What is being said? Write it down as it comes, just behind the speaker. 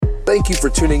Thank you for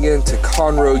tuning in to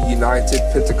Conroe United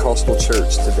Pentecostal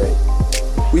Church today.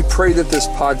 We pray that this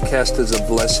podcast is a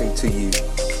blessing to you.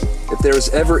 If there is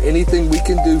ever anything we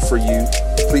can do for you,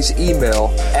 please email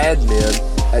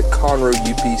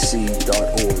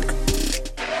admin@conroeupc.org.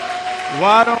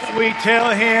 Why don't we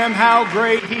tell him how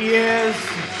great he is?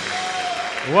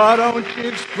 Why don't you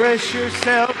express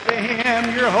yourself to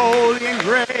him? You're holy and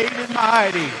great and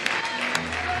mighty.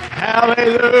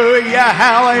 Hallelujah,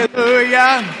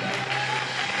 hallelujah.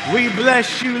 We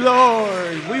bless you,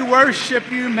 Lord. We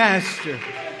worship you, Master.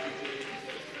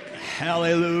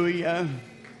 Hallelujah.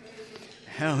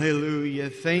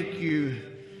 Hallelujah. Thank you.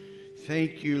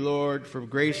 Thank you, Lord, for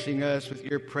gracing us with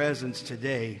your presence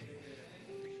today.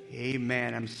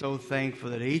 Amen. I'm so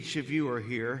thankful that each of you are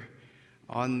here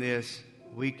on this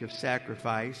week of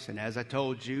sacrifice. And as I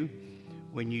told you,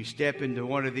 when you step into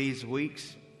one of these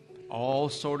weeks, all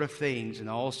sort of things and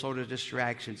all sort of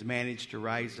distractions manage to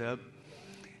rise up.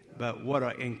 But what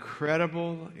an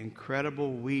incredible,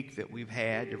 incredible week that we've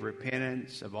had of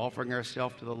repentance, of offering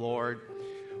ourselves to the Lord.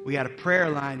 We had a prayer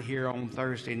line here on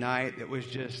Thursday night that was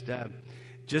just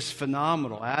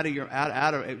phenomenal.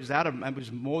 It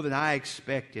was more than I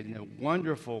expected, and a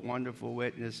wonderful, wonderful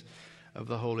witness of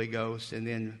the Holy Ghost. And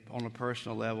then on a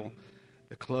personal level,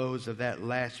 the close of that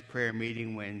last prayer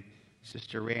meeting when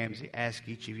Sister Ramsey asked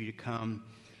each of you to come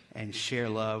and share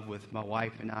love with my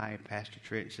wife and I, Pastor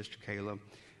Trent and Sister Kayla.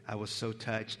 I was so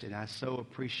touched, and I so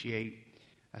appreciate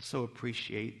the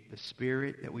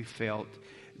spirit that we felt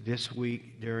this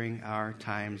week during our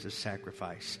times of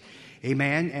sacrifice.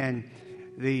 Amen. And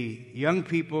the young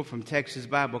people from Texas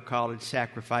Bible College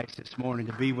sacrificed this morning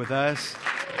to be with us,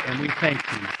 and we thank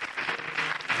you.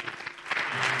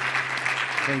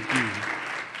 Thank you.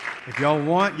 If y'all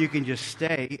want, you can just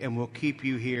stay, and we'll keep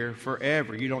you here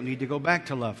forever. You don't need to go back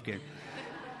to Lufkin.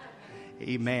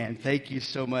 Amen. Thank you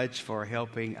so much for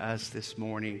helping us this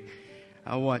morning.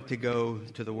 I want to go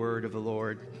to the word of the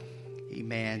Lord.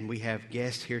 Amen. We have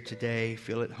guests here today.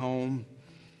 Feel at home.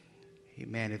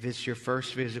 Amen. If it's your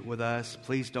first visit with us,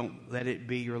 please don't let it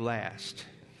be your last.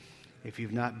 If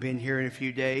you've not been here in a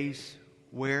few days,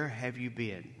 where have you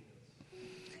been?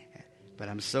 But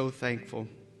I'm so thankful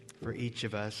for each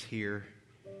of us here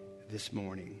this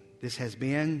morning. This has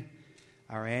been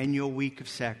our annual week of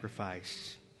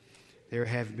sacrifice. There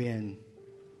have been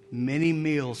many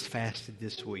meals fasted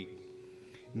this week.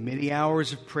 Many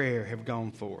hours of prayer have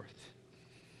gone forth.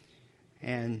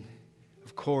 And,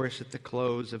 of course, at the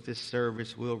close of this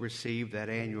service, we'll receive that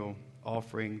annual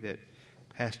offering that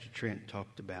Pastor Trent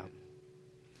talked about.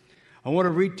 I want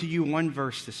to read to you one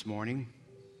verse this morning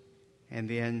and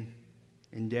then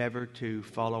endeavor to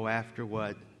follow after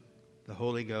what the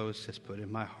Holy Ghost has put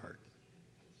in my heart.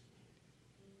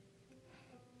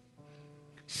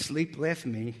 Sleep left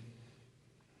me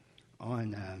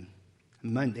on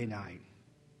Monday night.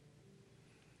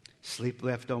 Sleep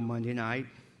left on Monday night.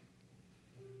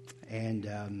 And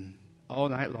all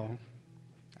night long,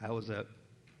 I was up.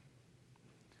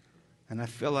 And I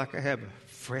feel like I have a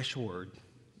fresh word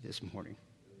this morning.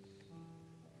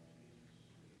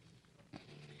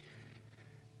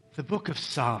 The book of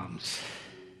Psalms,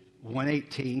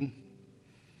 118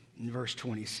 and verse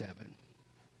 27.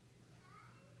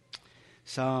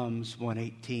 Psalms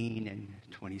 118 and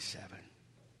 27.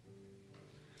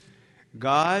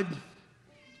 God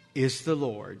is the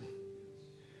Lord,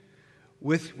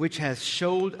 which has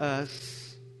showed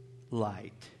us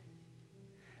light.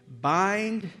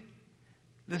 Bind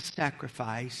the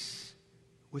sacrifice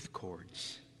with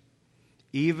cords,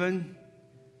 even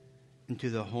into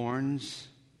the horns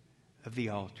of the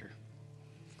altar.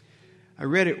 I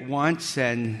read it once,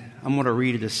 and I'm going to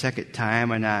read it a second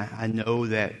time, and I know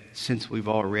that since we've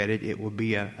all read it, it will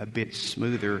be a bit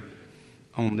smoother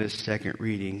on this second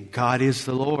reading. God is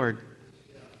the Lord.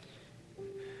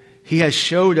 He has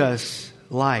showed us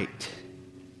light.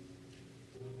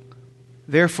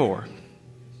 Therefore,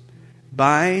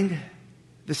 bind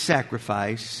the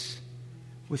sacrifice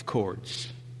with cords,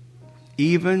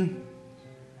 even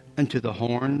unto the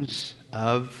horns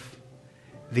of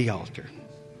the altar.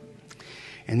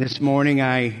 And this morning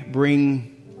I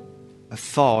bring a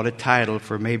thought, a title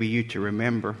for maybe you to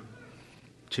remember,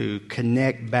 to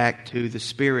connect back to the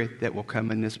Spirit that will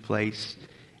come in this place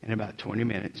in about 20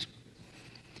 minutes.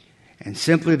 And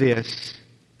simply this: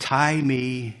 tie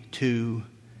me to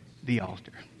the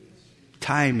altar.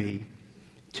 Tie me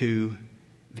to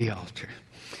the altar.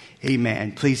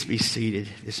 Amen. Please be seated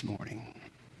this morning.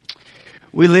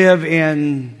 We live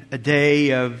in a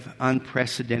day of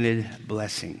unprecedented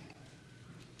blessing.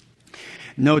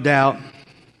 No doubt,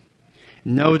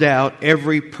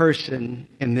 every person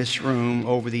in this room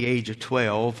over the age of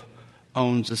 12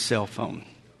 owns a cell phone.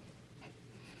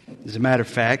 As a matter of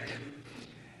fact,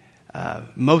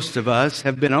 most of us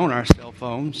have been on our cell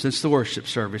phone since the worship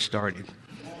service started.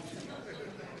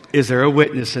 Is there a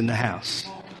witness in the house?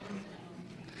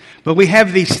 But we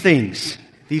have these things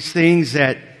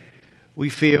that we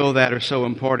feel that are so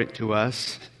important to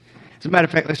us. As a matter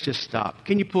of fact, let's just stop.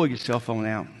 Can you pull your cell phone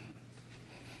out?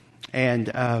 And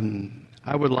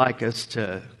I would like us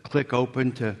to click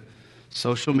open to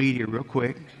social media real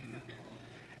quick.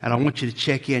 And I want you to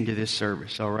check into this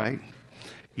service, all right?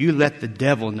 You let the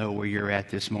devil know where you're at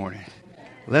this morning.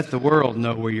 Let the world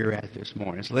know where you're at this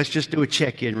morning. So let's just do a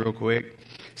check-in real quick.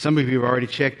 Some of you have already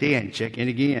checked in. Check in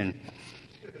again.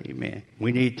 Amen.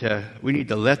 We need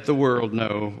to let the world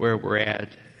know where we're at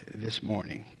this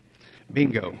morning.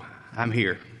 Bingo. I'm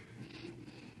here.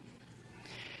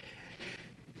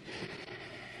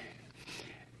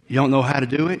 You don't know how to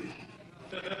do it?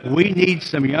 We need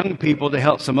some young people to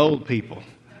help some old people.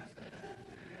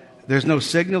 There's no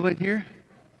signal in here?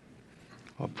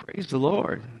 Well, praise the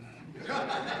Lord.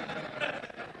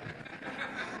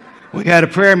 We had a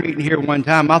prayer meeting here one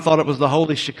time. I thought it was the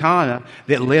Holy Shekinah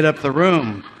that lit up the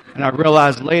room. And I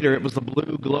realized later it was the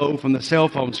blue glow from the cell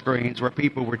phone screens where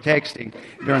people were texting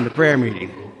during the prayer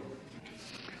meeting.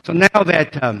 So now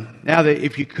that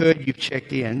if you could, you've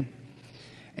checked in.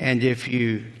 And if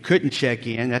you couldn't check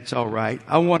in, that's all right.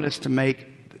 I want us to make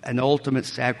an ultimate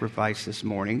sacrifice this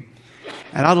morning.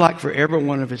 And I'd like for every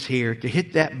one of us here to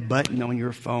hit that button on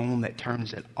your phone that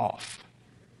turns it off.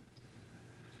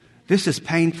 This is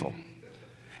painful.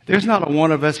 There's not a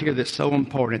one of us here that's so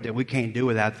important that we can't do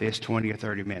without this 20 or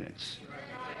 30 minutes.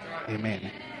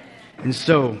 Amen. And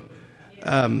so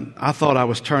I thought I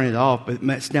was turning it off, but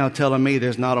it's now telling me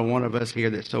there's not a one of us here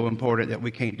that's so important that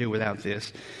we can't do without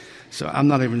this. So I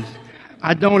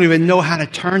don't even know how to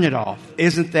turn it off.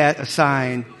 Isn't that a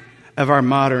sign of our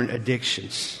modern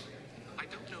addictions? I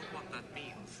don't know what that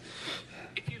means.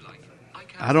 If you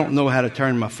like, I don't know how to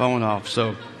turn my phone off,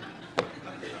 so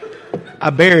I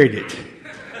buried it.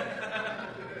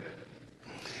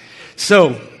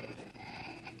 So,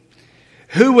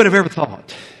 who would have ever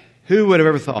thought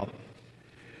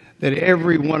that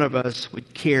every one of us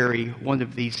would carry one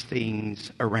of these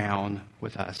things around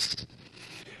with us?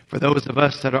 For those of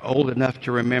us that are old enough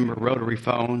to remember rotary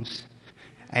phones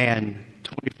and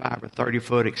 25 or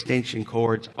 30-foot extension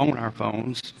cords on our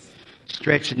phones,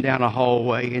 stretching down a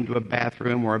hallway into a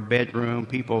bathroom or a bedroom,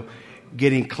 people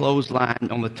getting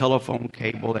clotheslined on the telephone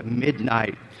cable at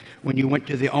midnight when you went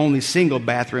to the only single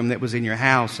bathroom that was in your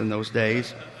house in those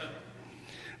days.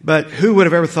 But who would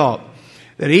have ever thought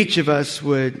that each of us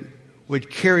would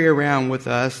carry around with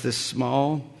us this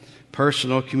small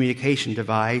personal communication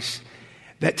device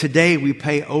that today we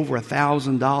pay over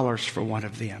 $1,000 for one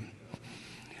of them?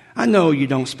 I know you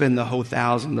don't spend the whole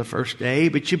 $1,000 the first day,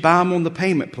 but you buy them on the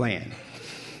payment plan.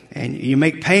 And you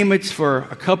make payments for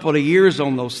a couple of years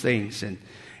on those things. And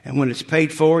when it's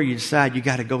paid for, you decide you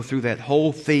got to go through that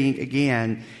whole thing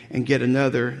again and get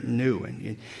another new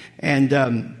one.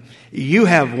 And you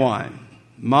have one.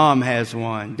 Mom has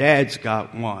one. Dad's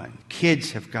got one.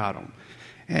 Kids have got them.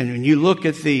 And when you look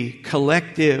at the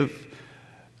collective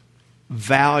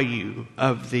value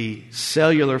of the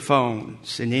cellular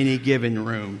phones in any given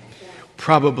room,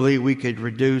 probably we could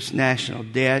reduce national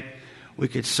debt. We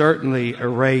could certainly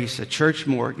erase a church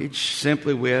mortgage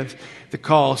simply with the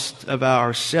cost of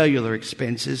our cellular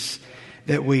expenses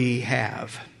that we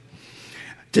have.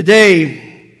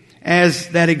 Today, as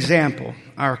that example,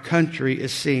 our country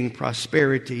is seeing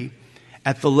prosperity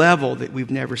at the level that we've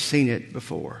never seen it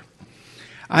before.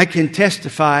 I can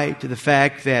testify to the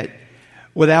fact that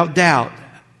without doubt,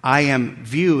 I am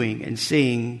viewing and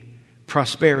seeing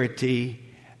prosperity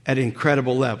at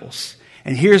incredible levels.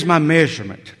 And here's my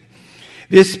measurement.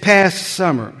 This past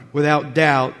summer, without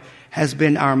doubt, has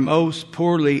been our most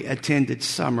poorly attended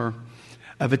summer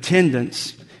of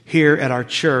attendance here at our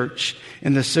church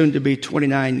in the soon-to-be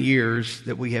 29 years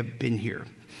that we have been here.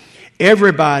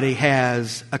 Everybody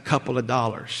has a couple of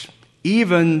dollars.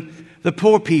 Even the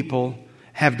poor people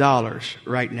have dollars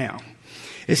right now.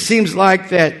 It seems like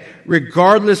that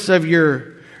regardless of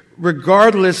your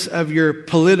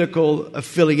political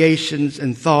affiliations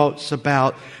and thoughts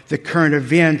about the current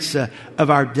events of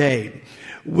our day,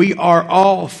 we are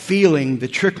all feeling the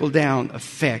trickle-down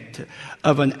effect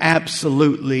of an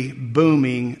absolutely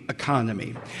booming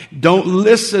economy. Don't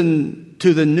listen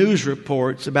to the news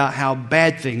reports about how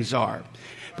bad things are,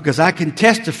 because I can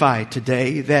testify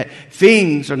today that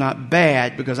things are not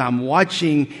bad, because I'm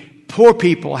watching Poor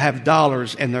people have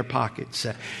dollars in their pockets.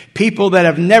 People that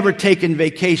have never taken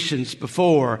vacations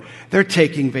before, they're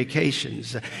taking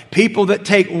vacations. People that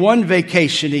take one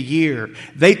vacation a year,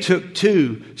 they took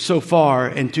 2 so far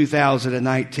in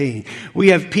 2019. We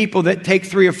have people that take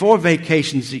 3 or 4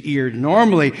 vacations a year.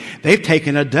 Normally, they've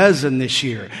taken a dozen this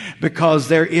year because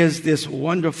there is this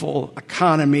wonderful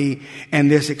economy and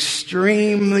this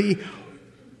extremely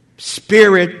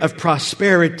spirit of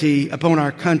prosperity upon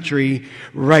our country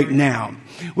right now.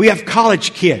 We have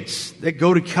college kids that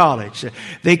go to college.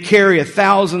 They carry a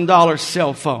 $1,000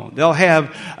 cell phone. They'll have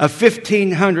a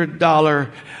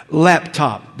 $1,500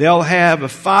 laptop. They'll have a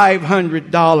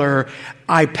 $500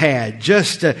 iPad,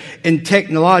 just in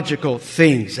technological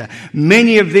things.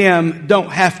 Many of them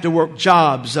don't have to work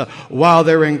jobs while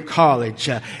they're in college.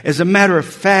 As a matter of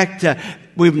fact,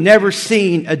 we've never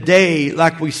seen a day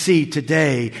like we see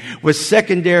today with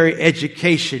secondary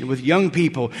education, with young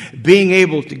people being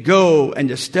able to go and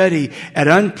to study at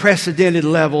unprecedented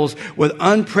levels with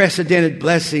unprecedented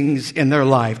blessings in their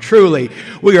life. Truly,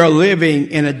 we are living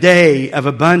in a day of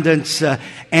abundance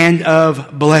and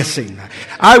of blessing.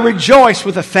 I rejoice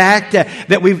with the fact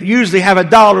that we usually have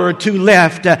 $1 or $2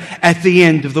 left at the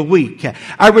end of the week.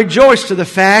 I rejoice to the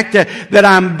fact that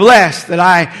I'm blessed that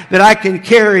I can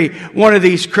carry one of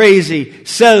these crazy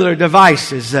cellular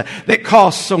devices that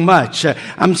cost so much.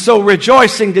 I'm so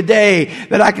rejoicing today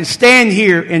that I can stand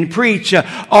here and preach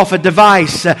off a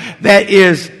device that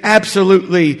is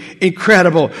absolutely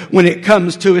incredible when it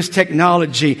comes to its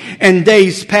technology. In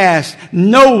days past,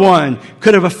 no one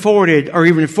could have afforded or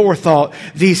even forethought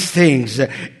these things.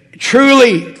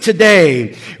 Truly,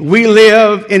 today, we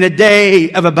live in a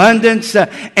day of abundance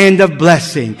and of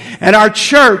blessing. And our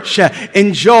church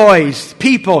enjoys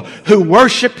people who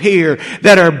worship here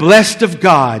that are blessed of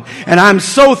God. And I'm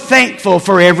so thankful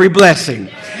for every blessing.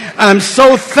 I'm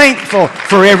so thankful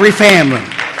for every family.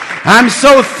 I'm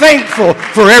so thankful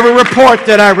for every report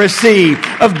that I receive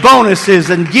of bonuses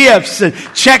and gifts and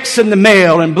checks in the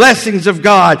mail and blessings of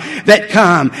God that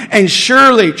come. And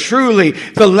surely, truly,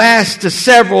 the last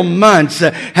several months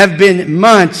have been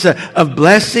months of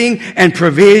blessing and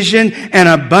provision and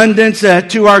abundance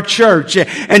to our church.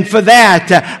 And for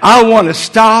that, I want to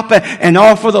stop and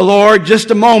offer the Lord just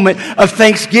a moment of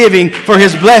thanksgiving for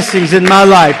His blessings in my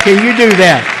life. Can you do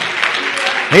that?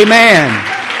 Amen.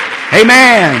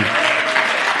 Amen.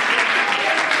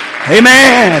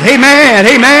 Amen. Amen.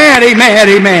 Amen. Amen.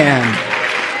 Amen.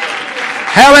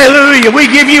 Hallelujah.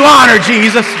 We give you honor,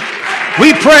 Jesus.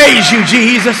 We praise you,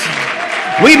 Jesus.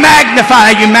 We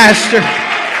magnify you, Master.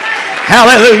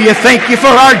 Hallelujah. Thank you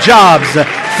for our jobs.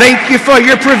 Thank you for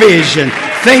your provision.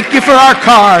 Thank you for our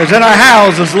cars and our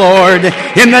houses, Lord.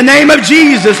 In the name of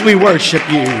Jesus, we worship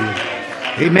you.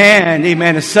 Amen.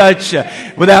 Amen. As such,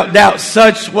 without doubt,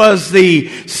 such was the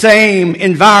same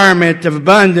environment of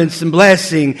abundance and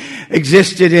blessing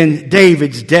existed in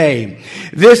David's day.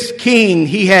 This king,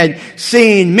 he had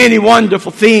seen many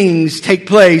wonderful things take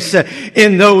place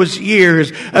in those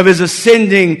years of his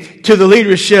ascending to the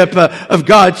leadership of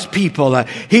God's people.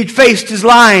 He'd faced his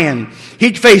lion.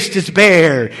 He'd faced his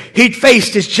bear. He'd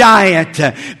faced his giant.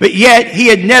 But yet he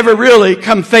had never really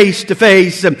come face to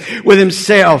face with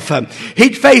himself.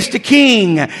 He'd faced a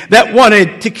king that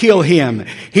wanted to kill him.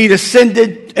 He'd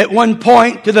ascended at one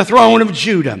point to the throne of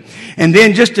Judah. And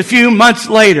then just a few months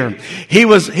later, he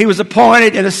was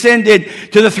appointed and ascended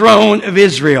to the throne of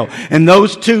Israel. And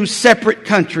those two separate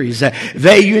countries,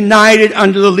 they united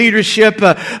under the leadership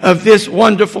of this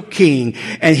wonderful king.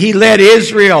 And he led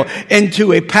Israel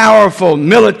into a powerful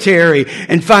military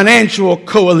and financial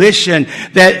coalition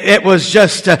that it was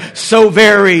just so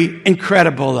very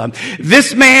incredible.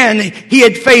 This man, he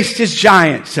had faced his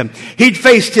giants. He'd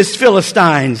faced his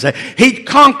Philistines. He'd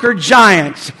conquered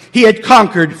giants. He had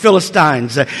conquered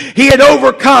Philistines. He had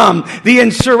overcome the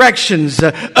insurrections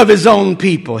of his own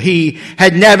people. He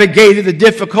had navigated the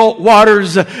difficult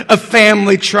waters of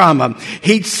family trauma.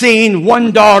 He'd seen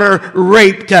one daughter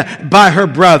raped by her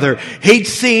brother. He'd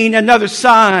seen another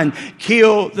son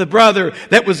kill the brother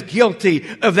that was guilty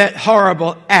of that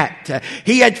horrible act.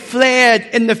 He had fled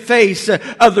in the face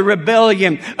of the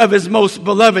rebellion of his most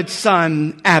beloved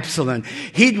son, Absalom.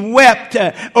 He'd wept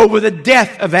over the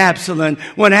death of Absalom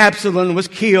when Absalom was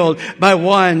killed by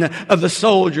one of the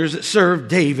soldiers that served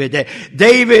David.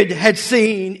 David had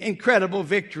seen incredible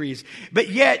victories, but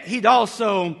yet he'd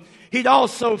also he'd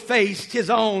also faced his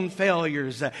own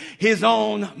failures. His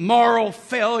own moral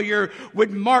failure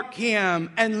would mark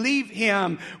him and leave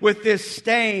him with this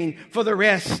stain for the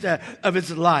rest of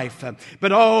his life.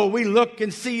 But we look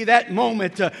and see that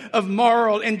moment of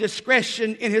moral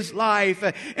indiscretion in his life,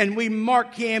 and we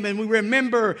mark him and we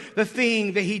remember the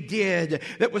thing that he did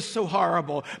that was so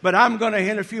horrible. But I'm going to,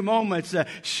 in a few moments,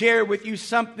 share with you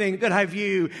something that I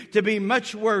view to be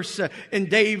much worse in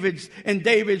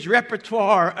David's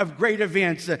repertoire of great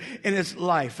events in his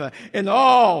life. In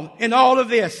all of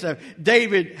this,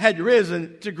 David had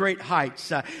risen to great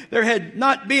heights. There had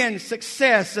not been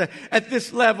success at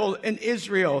this level in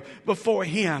Israel before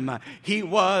him. He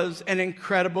was an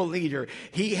incredible leader.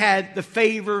 He had the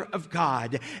favor of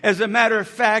God. As a matter of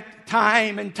fact,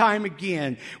 time and time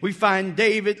again, we find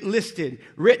David listed,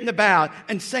 written about,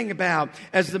 and sang about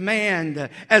as the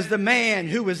man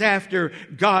who was after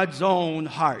God's own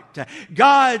heart.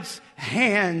 God's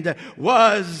hand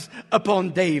was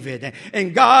upon David,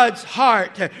 and God's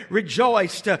heart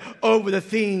rejoiced over the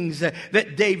things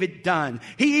that David done.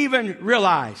 He even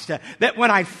realized that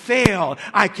when I fail,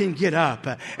 I can get up.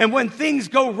 And when things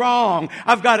go wrong,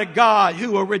 I've got a God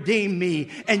who will redeem me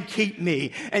and keep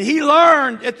me. And he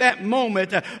learned at that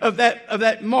moment of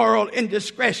that moral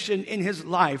indiscretion in his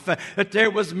life that there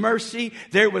was mercy,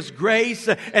 there was grace,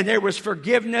 and there was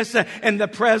forgiveness in the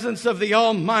presence of the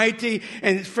Almighty.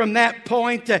 And from that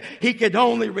point, he could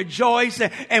only rejoice.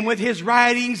 And with his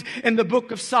writings in the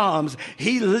book of Psalms,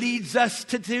 he leads us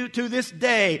to this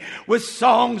day with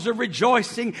songs of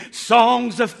rejoicing,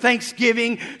 songs of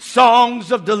thanksgiving,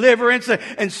 songs of deliverance,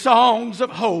 and songs of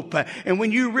hope. And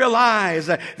when you realize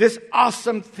this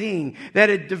awesome thing that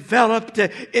had developed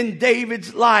in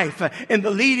David's life, in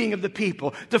the leading of the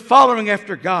people to following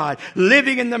after God,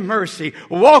 living in the mercy,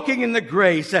 walking in the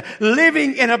grace,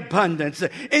 living in abundance,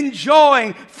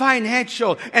 enjoying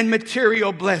financial and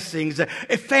material blessings,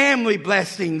 family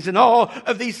blessings, and all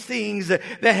of these things that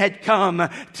had come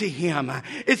to him.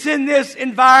 It's in this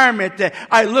environment that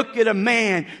I look at a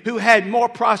man who had more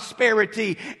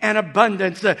prosperity and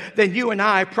abundance than you and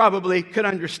I probably could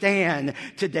understand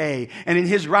today. And in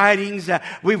his writings,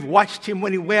 we've watched him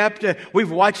when he wept,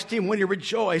 we've watched him when he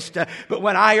rejoiced. But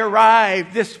when I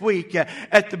arrived this week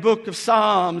at the book of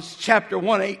Psalms, chapter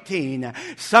 118,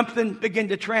 something began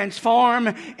to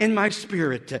transform in my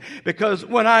spirit, because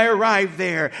when I arrived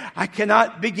there, I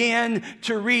cannot begin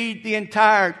to read the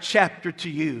entire chapter to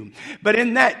you. But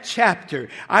in that chapter,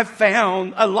 I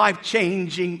found a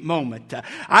life-changing moment.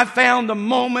 I found a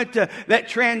moment that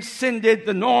transcended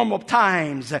the normal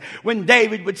times when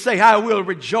David would say, I will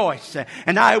rejoice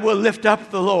and I will lift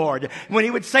up the Lord. When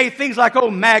he would say things like, oh,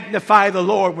 magnify the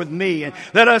Lord with me and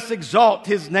let us exalt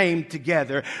his name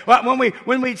together.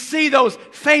 When we see those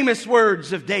famous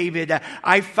words of David,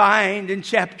 I find in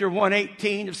chapter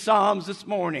 118 of Psalms this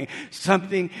morning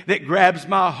something that grabs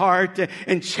my heart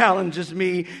and challenges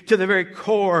me to the very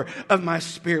core of my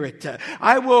spirit.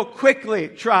 I will quickly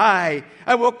try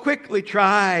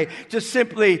to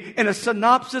simply, in a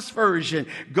synopsis version,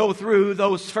 go through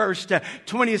those first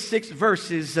 26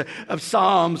 verses of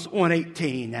Psalms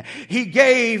 118. He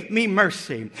gave me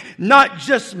mercy, not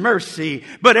just mercy,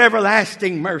 but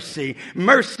everlasting mercy,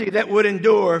 mercy that would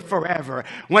endure forever.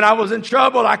 When I was in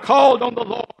trouble, I called on the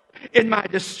Lord in my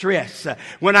distress.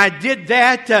 When I did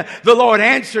that, the Lord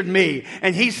answered me,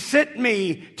 and he sent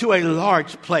me to a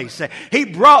large place. He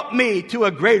brought me to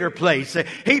a greater place.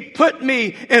 He put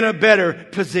me in a better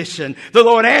position. The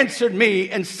Lord answered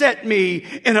me and set me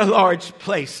in a large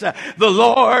place. The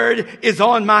Lord is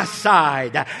on my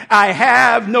side. I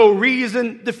have no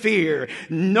reason to fear.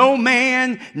 No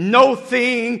man, no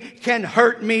thing can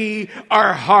hurt me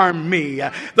or harm me.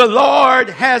 The Lord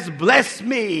has blessed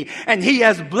me, and he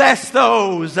has blessed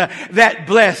those that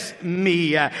bless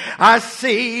me. I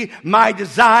see my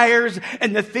desires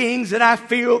and the things that I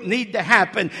feel need to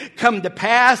happen come to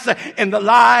pass in the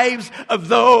lives of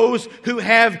those who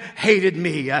have hated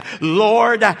me.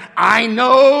 Lord, I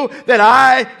know that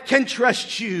I can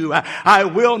trust you. I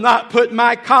will not put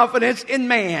my confidence in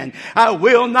man. I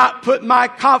will not put my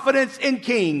confidence in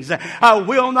kings. I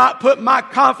will not put my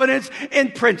confidence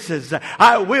in princes.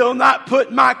 I will not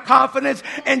put my confidence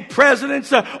in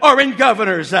presidents or in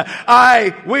governors.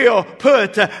 I will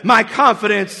put my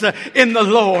confidence in the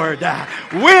Lord.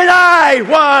 When I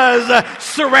was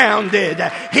surrounded,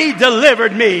 he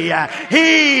delivered me.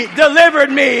 He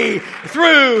delivered me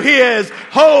through his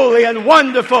holy and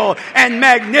wonderful and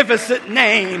magnificent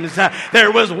names.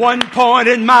 There was one point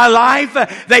in my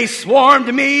life they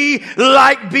swarmed me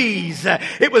like bees.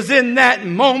 It was in that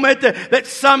moment that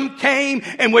some came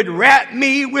and would wrap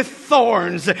me with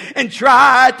thorns and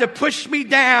try to push me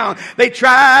down down. They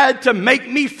tried to make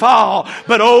me fall.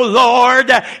 But oh Lord,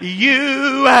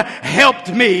 you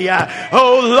helped me.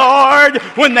 Oh Lord,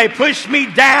 when they pushed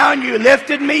me down, you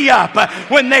lifted me up.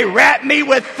 When they wrapped me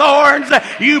with thorns,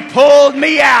 you pulled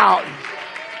me out.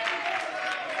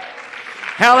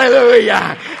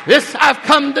 Hallelujah. This I've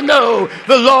come to know.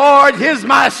 The Lord is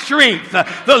my strength.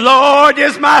 The Lord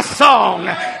is my song.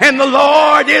 And the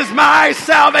Lord is my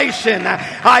salvation.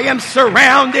 I am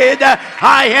surrounded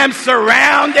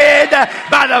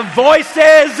by the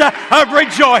voices of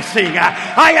rejoicing.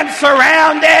 I am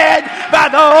surrounded by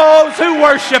those who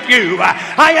worship you.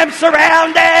 I am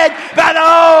surrounded by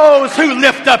those who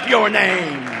lift up your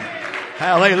name.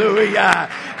 Hallelujah.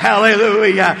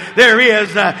 Hallelujah. There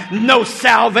is no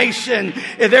salvation.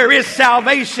 There is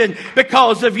salvation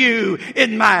because of you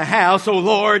in my house. Oh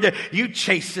Lord, you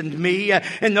chastened me.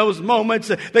 In those moments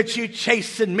that you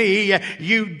chastened me,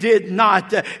 you did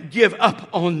not give up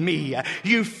on me.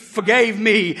 You forgave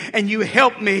me and you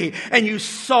helped me and you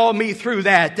saw me through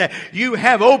that. You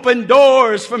have opened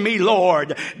doors for me,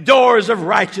 Lord. Doors of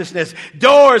righteousness.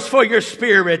 Doors for your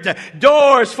spirit.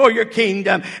 Doors for your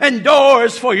kingdom. And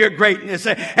doors for your greatness.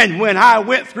 And when I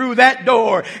went through that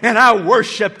door and I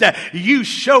worshiped, you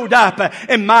showed up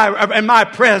in my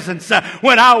presence.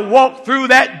 When I walked through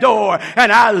that door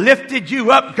and I lifted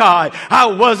you up, God, I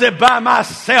wasn't by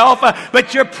myself,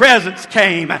 but your presence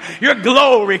came. Your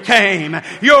glory came.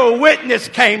 Your witness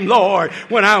came, Lord,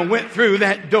 when I went through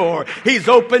that door. He's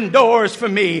opened doors for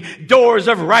me. Doors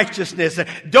of righteousness.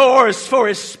 Doors for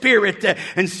His Spirit.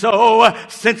 And so,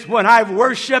 since when I've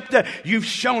worshiped, you've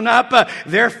shown up.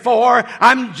 Therefore,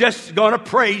 I'm just going to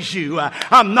praise you.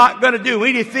 I'm not going to do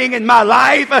anything in my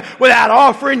life without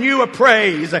offering you a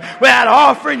praise, without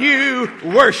offering you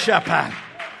worship.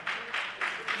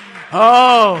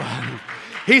 Oh,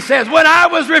 he says, when I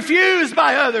was refused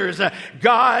by others,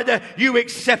 God, you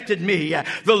accepted me.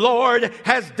 The Lord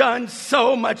has done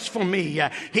so much for me.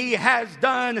 He has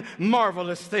done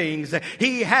marvelous things.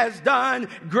 He has done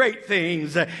great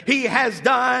things. He has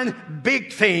done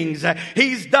big things.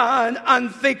 He's done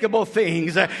unthinkable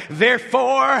things.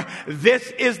 Therefore,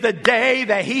 this is the day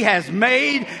that He has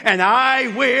made, and I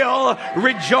will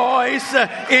rejoice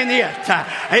in it.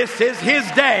 This is His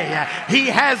day. He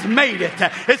has made it.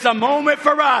 It's a moment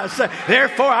for us.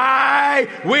 Therefore, I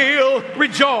will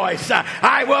rejoice.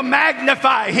 I will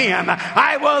magnify Him.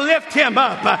 I will lift Him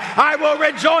up. I will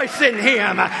rejoice in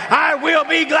Him. I will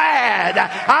be glad.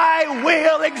 I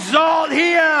will exalt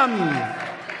Him.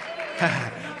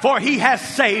 For He has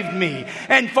saved me,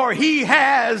 and for He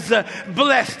has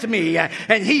blessed me,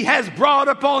 and He has brought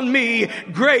upon me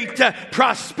great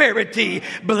prosperity.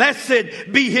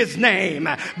 Blessed be His name.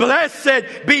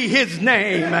 Blessed be His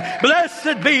name.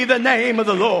 Blessed be the name of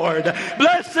the Lord.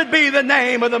 Blessed be the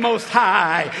name of the Most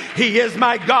High. He is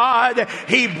my God.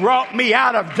 He brought me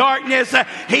out of darkness.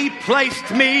 He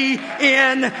placed me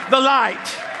in the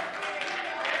light.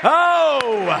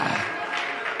 Oh,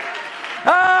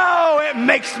 it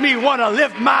makes me want to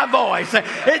lift my voice.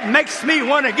 It makes me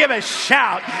want to give a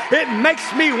shout. It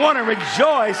makes me want to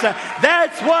rejoice.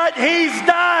 That's what He's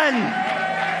done.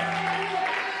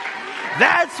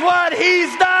 That's what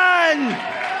He's done.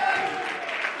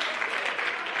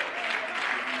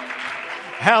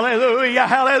 Hallelujah,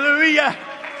 hallelujah.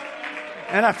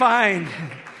 And I find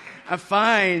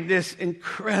this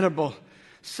incredible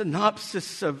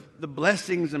synopsis of the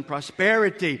blessings and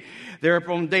prosperity there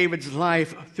upon David's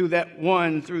life through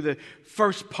the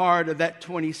first part of that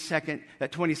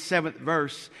 27th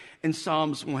verse in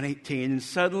Psalms 118. And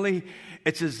suddenly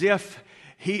it's as if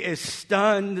he is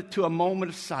stunned to a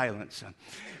moment of silence.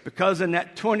 Because in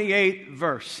that 28th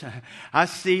verse, I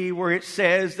see where it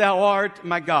says, "Thou art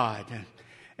my God,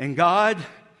 and God,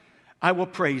 I will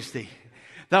praise Thee.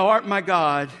 Thou art my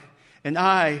God, and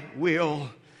I will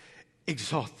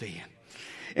exalt Thee."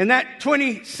 In that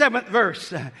 27th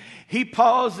verse, he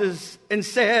pauses and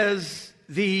says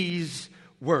these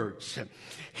words.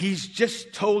 He's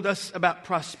just told us about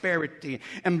prosperity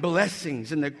and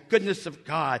blessings and the goodness of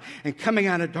God and coming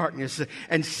out of darkness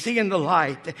and seeing the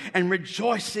light and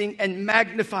rejoicing and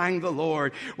magnifying the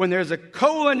Lord. When there's a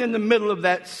colon in the middle of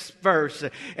that verse,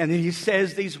 and then he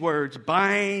says these words,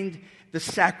 "Bind the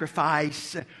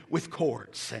sacrifice with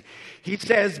cords." He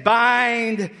says,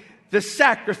 "Bind the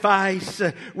sacrifice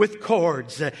with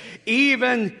cords."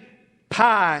 Even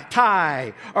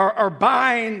tie or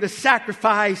bind the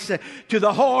sacrifice to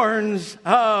the horns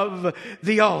of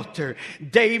the altar.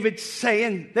 David's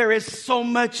saying there is so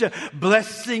much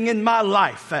blessing in my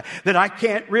life that I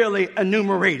can't really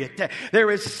enumerate it. There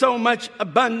is so much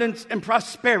abundance and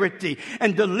prosperity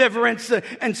and deliverance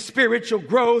and spiritual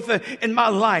growth in my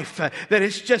life that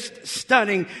it's just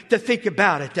stunning to think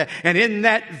about it. And in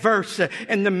that verse,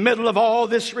 in the middle of all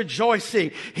this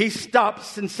rejoicing, he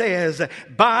stops and says,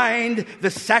 bind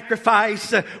the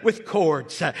sacrifice with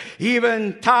cords.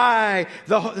 Even tie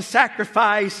the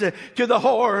sacrifice to the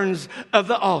horns of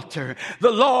the altar.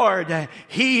 The Lord,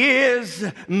 He is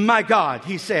my God,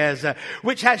 he says,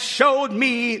 which has showed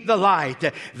me the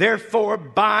light. Therefore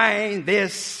bind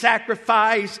this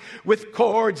sacrifice with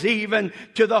cords even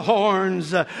to the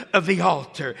horns of the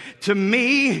altar. To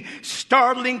me,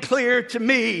 startling clear to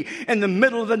me, in the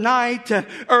middle of the night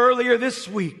earlier this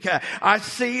week, I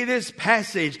see this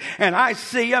passage and I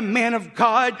see a man of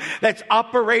God that's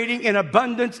operating in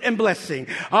abundance and blessing,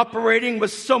 operating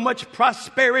with so much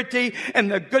prosperity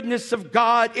and the goodness of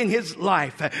God in his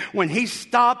life. When he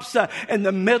stops in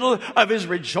the middle of his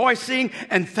rejoicing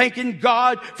and thanking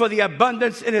God for the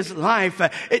abundance in his life,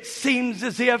 it seems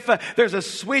as if there's a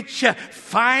switch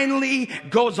finally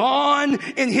goes on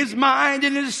in his mind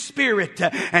and his spirit.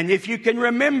 And if you can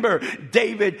remember,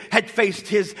 David had faced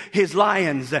his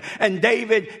lions, and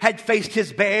David had faced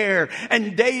his bear,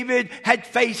 and David had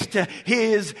faced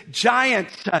his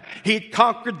giants. He had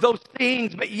conquered those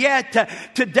things, but yet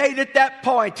today at that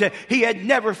point, he had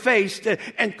never faced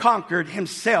and conquered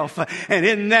himself. And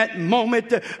in that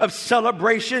moment of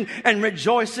celebration and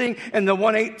rejoicing in the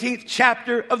 118th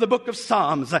chapter of the book of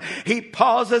Psalms, he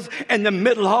pauses in the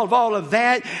middle of all of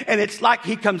that, and it's like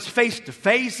he comes face to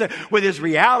face with his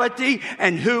reality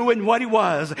and who and what he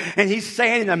was. And he's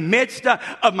saying, in the midst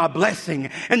of my blessing,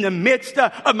 in the midst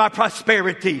of my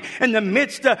prosperity, in the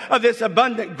midst of this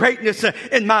abundant greatness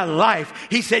in my life,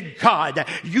 he said, God,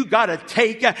 you got to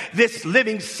take this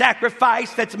living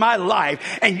sacrifice that's my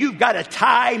life, and you've got to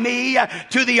tie me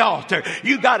to the altar.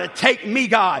 You got to take me,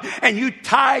 God, and you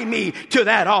tie me to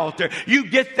that altar. You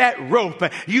get that rope,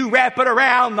 you wrap it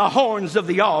around the horns of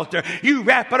the altar. You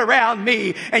wrap it around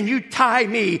me, and you tie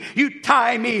me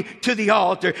to the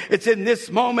altar. It's in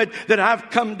this moment that I've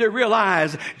come to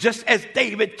realize, just as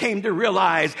David came to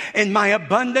realize, in my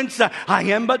abundance, I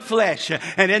am but flesh,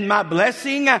 and in my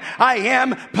blessing, I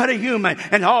am but a human.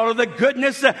 And all of the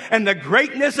goodness and the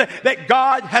greatness that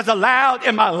God has allowed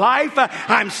in my life,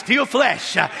 I'm still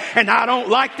flesh, and I don't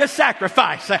like to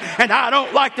sacrifice, and I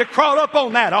don't like to crawl up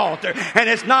on that altar. And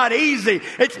it's not easy.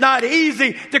 It's not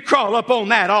easy to crawl up on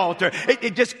that altar.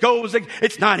 It just goes.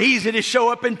 It's not easy to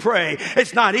show up and pray.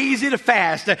 It's not easy to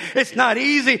fast. It's not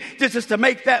easy just to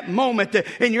make that moment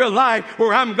in your life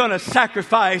where I'm going to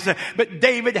sacrifice. But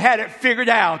David had it figured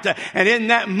out. And in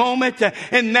that moment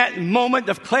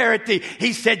of clarity,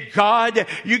 he said, God,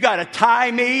 you got to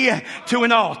tie me to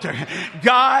an altar.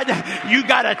 God, you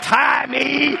got to tie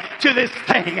me to this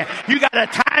thing. You got to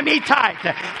tie me tight.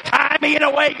 Tie me in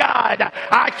a way, God,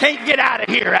 I can't get out of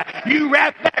here. You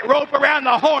wrap that rope around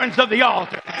the horns of the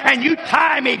altar, and you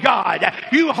tie me, God.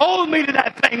 You hold me to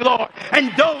that thing, Lord,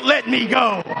 and don't let me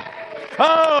go.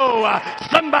 Oh,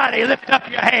 somebody lift up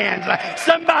your hands.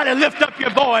 Somebody lift up your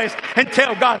voice and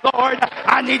tell God, Lord,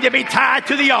 I need to be tied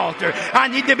to the altar. I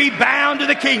need to be bound to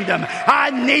the kingdom.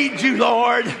 I need you,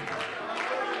 Lord.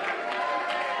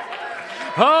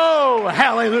 Oh,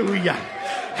 hallelujah.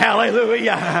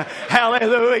 Hallelujah,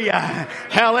 hallelujah,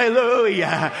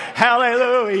 hallelujah,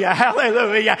 hallelujah,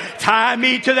 hallelujah. Tie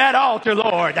me to that altar,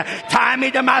 Lord. Tie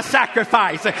me to my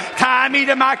sacrifice. Tie me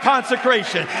to my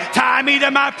consecration. Tie me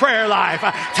to my prayer life.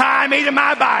 Tie me to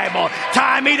my Bible.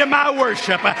 Tie me to my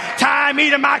worship. Tie me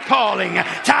to my calling.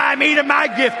 Tie me to my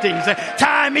giftings.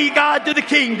 Tie me, God, to the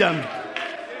kingdom.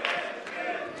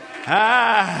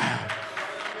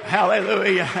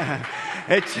 Hallelujah.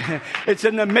 It's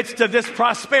in the midst of this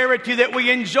prosperity that we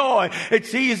enjoy.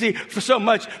 It's easy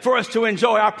for us to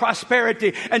enjoy our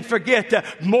prosperity and forget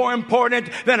more important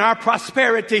than our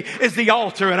prosperity is the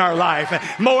altar in our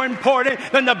life. More important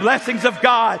than the blessings of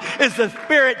God is the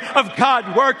Spirit of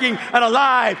God working and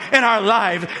alive in our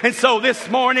life. And so this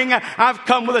morning, I've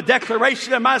come with a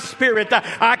declaration in my spirit.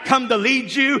 I come to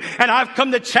lead you, and I've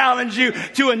come to challenge you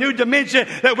to a new dimension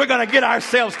that we're going to get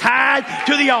ourselves tied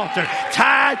to the altar,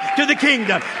 tied to the kingdom,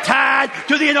 tied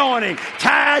to the anointing,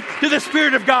 tied to the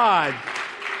Spirit of God.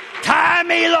 Tie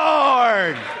me,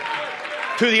 Lord,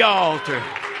 to the altar.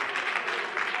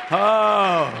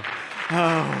 Oh,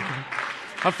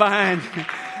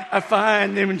 I I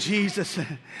find that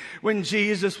when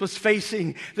Jesus was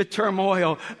facing the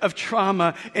turmoil of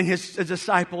trauma in his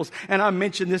disciples, and I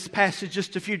mentioned this passage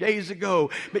just a few days ago,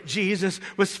 but Jesus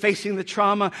was facing the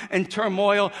trauma and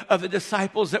turmoil of the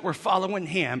disciples that were following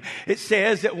him. It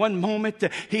says at one moment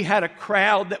he had a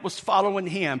crowd that was following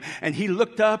him, and he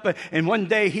looked up, and one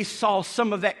day he saw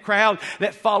some of that crowd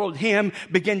that followed him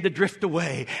begin to drift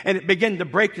away, and it began to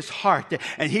break his heart.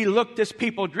 And he looked as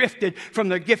people drifted from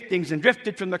their giftings and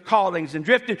drifted from their callings and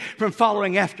drifted from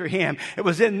following after him. It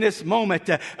was in this moment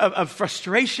of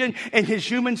frustration in his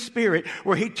human spirit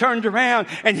where he turned around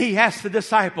and he asked the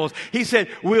disciples, he said,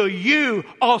 will you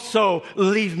also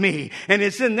leave me? And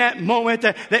it's in that moment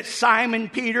that Simon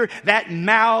Peter, that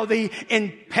mouthy,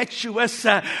 impetuous,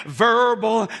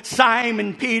 verbal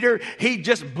Simon Peter, he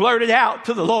just blurted out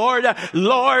to the Lord,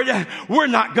 Lord, we're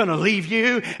not going to leave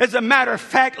you. As a matter of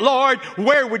fact, Lord,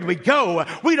 where would we go?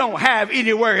 We don't have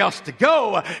anywhere else to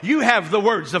go. You have the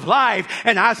words of life.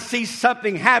 And I see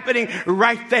something happening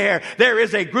right there. There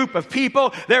is a group of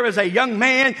people. There is a young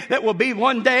man that will be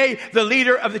one day the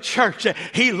leader of the church.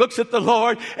 He looks at the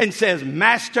Lord and says,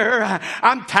 Master,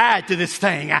 I'm tied to this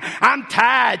thing. I'm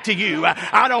tied to you.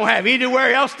 I don't have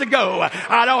anywhere else to go.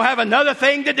 I don't have another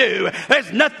thing to do.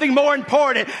 There's nothing more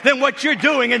important than what you're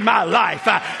doing in my life.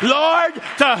 Lord,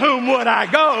 to whom would I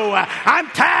go? I'm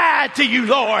tied to you,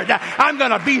 Lord. I'm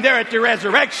going to be there at the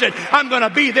resurrection. I'm going to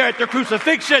be there at the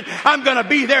crucifixion. I'm going to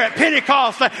be there at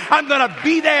Pentecost. I'm going to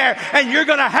be there, and you're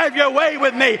going to have your way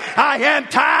with me. I am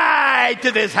tied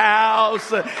to this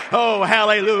house. Oh,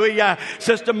 hallelujah.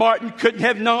 Sister Martin couldn't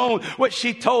have known what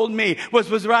she told me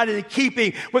was right in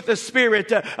keeping with the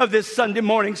spirit of this Sunday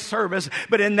morning service.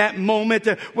 But in that moment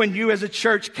when you as a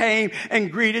church came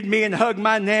and greeted me and hugged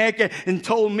my neck and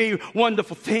told me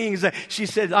wonderful things, she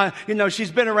said,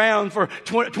 she's been around for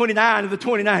 29 of the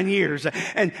 29 years.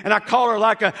 And I call her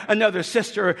like another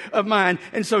sister of mine.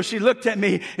 And so she looked at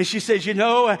me and she says, you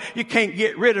can't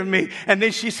get rid of me. And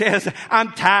then she says,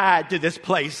 I'm tied to this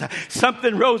place.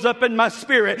 Something rose up in my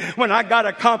spirit when I got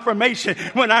a confirmation,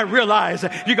 when I realized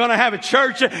you're going to have a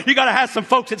church, you got to have some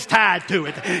folks that's tied to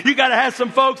it. You got to have some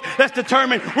folks that's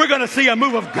determined we're going to see a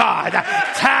move of God.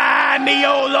 Tie me,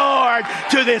 oh Lord,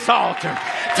 to this altar.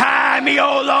 Tie me,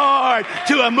 oh Lord,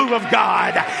 to a move of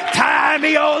God. Tie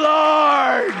me,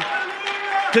 oh Lord,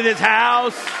 to this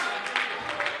house.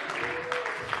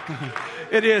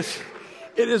 It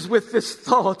is with this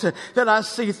thought that I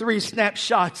see three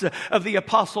snapshots of the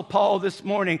Apostle Paul this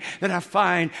morning that I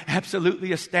find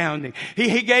absolutely astounding.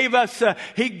 He gave us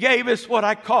what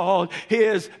I called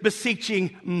his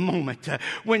beseeching moment.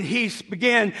 When he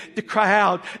began to cry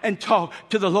out and talk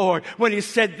to the Lord, when he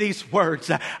said these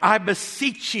words, I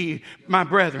beseech you, my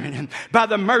brethren, by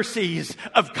the mercies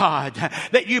of God,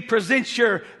 that you present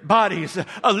your bodies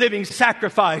a living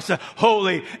sacrifice,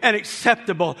 holy and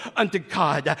acceptable unto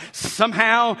God.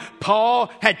 Somehow Paul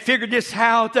had figured this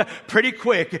out pretty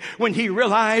quick when he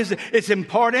realized it's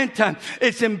important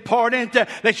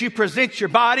that you present your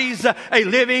bodies a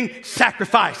living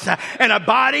sacrifice. And a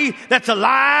body that's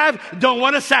alive don't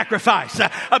want to sacrifice.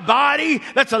 A body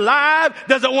that's alive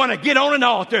doesn't want to get on an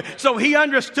altar. So he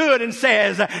understood and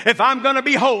says, if I'm going to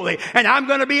be holy and I'm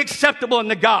going to be acceptable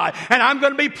unto God and I'm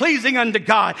going to be pleasing unto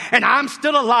God and I'm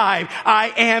still alive,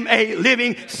 I am a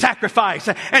living sacrifice.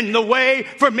 And the way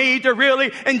for me to really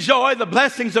enjoy the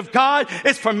blessings of God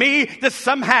is for me to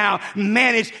somehow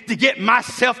manage to get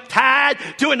myself tied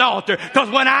to an altar. Because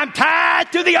when I'm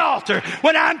tied to the altar,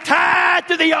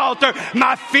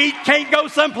 my feet can't go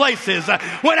some places.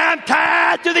 When I'm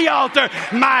tied to the altar,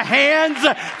 my hands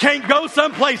can't go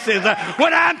some places.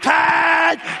 When I'm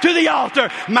tied to the altar,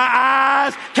 my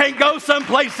eyes can't go some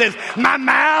places. My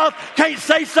mouth can't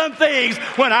say some things.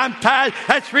 When I'm tied,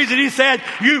 that's the reason he said,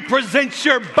 you present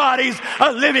your bodies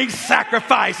a living sacrifice.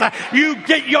 You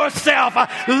get yourself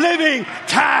living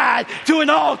tied to an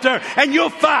altar and you'll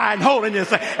find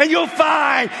holiness and you'll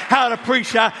find how to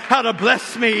preach, how to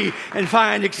bless me and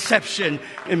find exception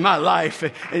in my life,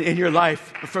 in your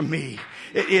life from me.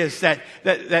 It is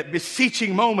that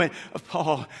beseeching moment of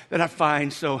Paul that I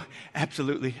find so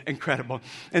absolutely incredible.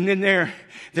 And then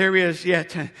there is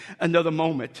yet another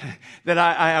moment that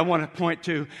I want to point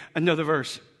to, another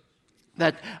verse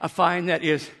that I find that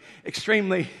is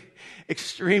extremely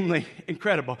extremely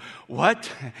incredible. What?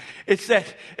 It's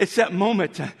that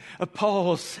moment of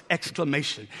Paul's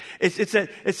exclamation.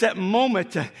 It's that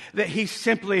moment that he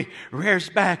simply rears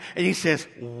back and he says,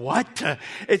 what?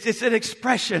 It's an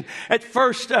expression. At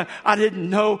first, I didn't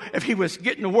know if he was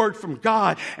getting a word from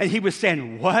God and he was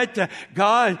saying, what?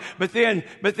 God? But then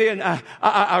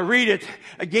I read it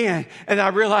again and I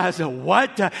realize that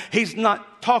what? He's not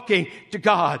talking to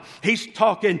God. He's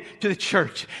talking to the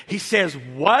church. He says,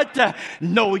 what?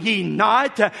 Know ye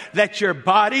not that your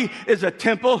body is a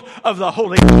temple of the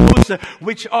Holy Ghost,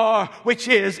 which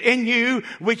is in you,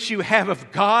 which you have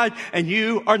of God, and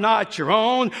you are not your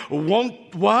own?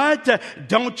 What?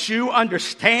 Don't you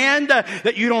understand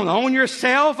that you don't own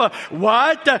yourself?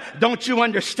 What? Don't you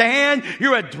understand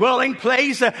you're a dwelling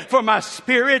place for my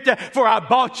spirit, for I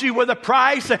bought you with a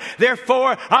price.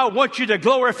 Therefore, I want you to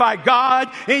glorify God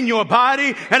in your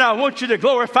body, and I want you to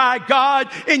glorify God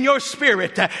in your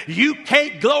spirit. You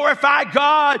can't glorify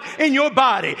God in your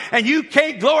body, and you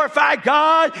can't glorify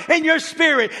God in your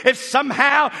spirit if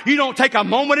somehow you don't take a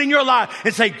moment in your life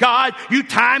and say, God, you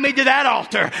tie me to that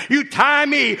altar. You tie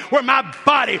me where my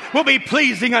body will be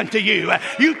pleasing unto you.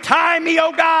 You tie me,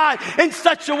 oh God, in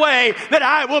such a way that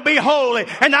I will be holy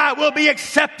and I will be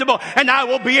acceptable and I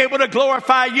will be able to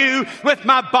glorify you with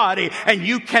my body. And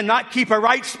you cannot keep a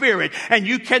right spirit, and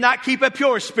you cannot keep a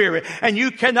pure spirit, and you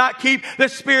cannot keep the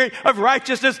spirit of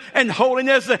righteousness and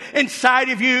holiness inside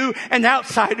of you and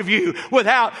outside of you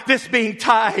without this being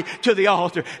tied to the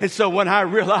altar. And so when I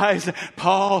realized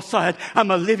Paul said,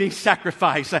 I'm a living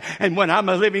sacrifice, and when I'm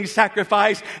a living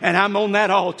sacrifice and I'm on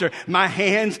that altar, my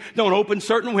hands don't open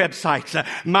certain websites.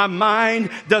 My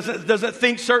mind doesn't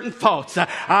think certain thoughts.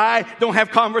 I don't have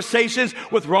conversations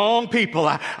with wrong people.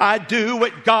 I do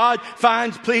what God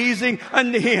finds pleasing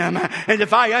unto Him. And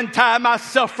if I untie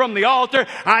myself from the altar,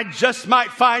 I just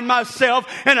might find myself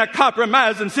in a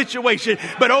compromising situation.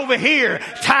 But over here,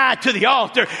 tied to the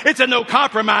altar, it's a no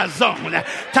compromise zone.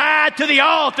 Tied to the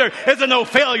altar is a no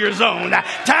failure zone.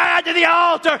 Tied to the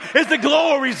altar is the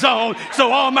glory zone.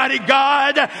 So Almighty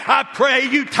God, I pray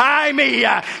you tie me,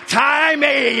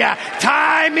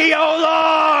 oh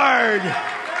Lord,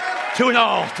 to an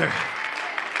altar.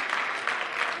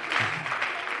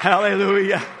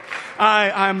 Hallelujah.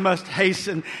 I must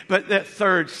hasten. But that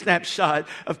third snapshot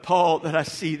of Paul that I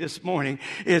see this morning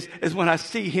is when I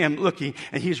see him looking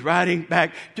and he's writing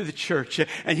back to the church,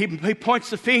 and he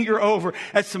points the finger over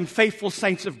at some faithful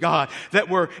saints of God that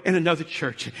were in another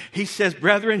church. He says,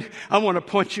 brethren, I want to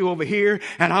point you over here,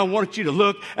 and I want you to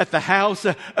look at the house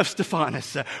of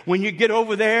Stephanas. When you get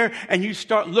over there and you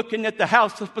start looking at the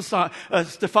house of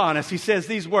Stephanas, he says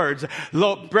these words,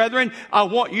 brethren, I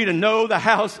want you to know the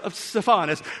house of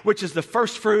Stephanas, which is the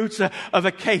first fruits of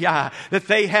Achaia, that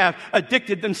they have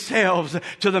addicted themselves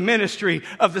to the ministry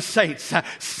of the saints.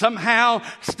 Somehow,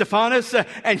 Stephanas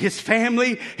and his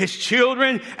family, his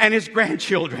children and his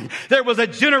grandchildren, there was a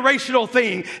generational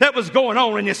thing that was going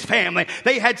on in his family.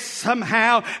 They had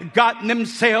somehow gotten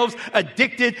themselves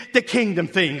addicted to kingdom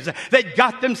things. They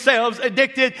got themselves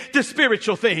addicted to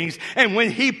spiritual things. And when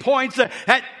he points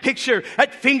that picture,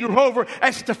 that finger over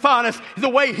at Stephanas, the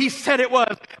way he said it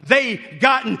was, they've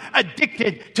gotten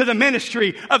addicted to the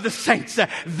ministry of the saints.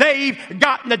 They've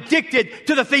gotten addicted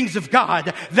to the things of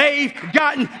God. They've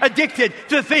gotten addicted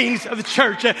to the things of the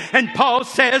church. And Paul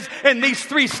says in these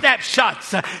three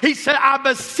snapshots, he said, I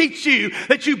beseech you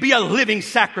that you be a living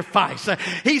sacrifice.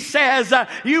 He says,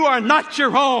 you are not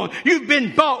your own. You've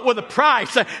been bought with a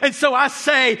price. And so I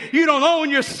say, you don't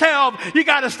own yourself. You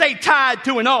got to stay tied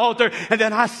to an altar. And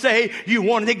then I say, you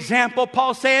want an example?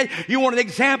 Paul said, you want an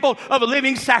example of a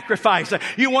living sacrifice.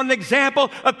 You want an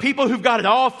example of people who've got it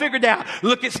all figured out.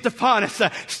 Look at Stephanas.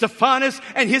 Stephanas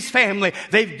and his family,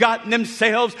 they've gotten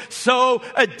themselves so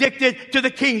addicted to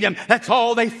the kingdom. That's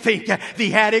all they think.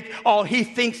 The addict, all he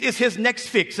thinks is his next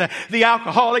fix. The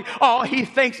alcoholic, all he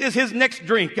thinks is his next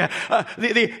drink. The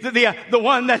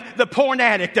porn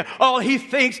addict, all he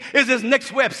thinks is his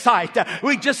next website.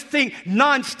 We just think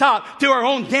nonstop to our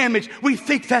own damage. We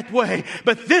think that way.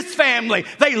 But this family,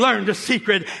 they learned a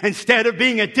secret. Instead of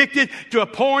being addicted to a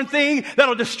porn thing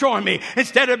that'll destroy me,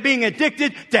 instead of being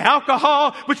addicted to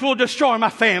alcohol, which will destroy my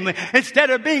family, instead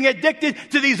of being addicted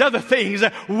to these other things,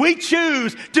 we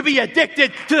choose to be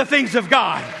addicted to the things of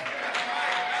God.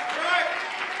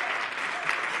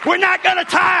 We're not going to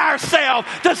tie ourselves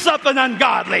ourselves to something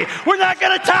ungodly. We're not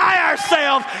going to tie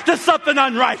ourselves to something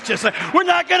unrighteous. We're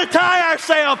not going to tie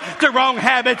ourselves to wrong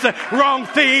habits, wrong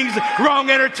things, wrong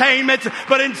entertainments.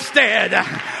 But instead,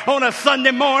 on a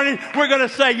Sunday morning, we're going to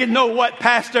say, you know what,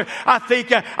 Pastor? I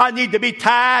think I need to be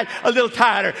tied a little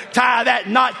tighter. Tie that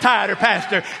knot tighter,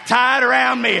 Pastor. Tie it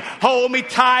around me. Hold me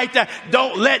tight.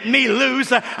 Don't let me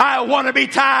loose. I want to be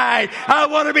tied. I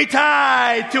want to be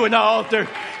tied to an altar.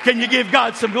 Can you give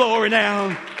God some glory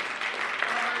now?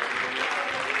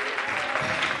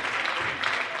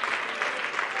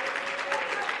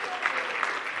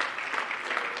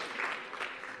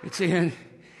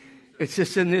 It's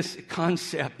just in this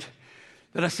concept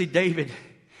that I see David,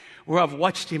 where I've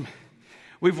watched him.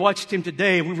 We've watched him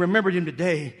today. We remembered him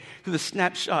today through the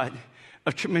snapshot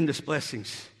of tremendous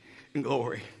blessings and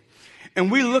glory.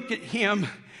 And we look at him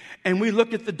and we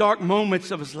look at the dark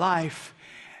moments of his life.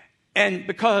 And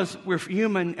because we're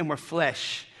human and we're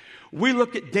flesh, we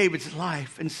look at David's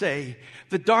life and say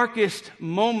the darkest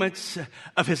moments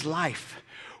of his life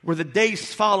were the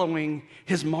days following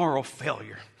his moral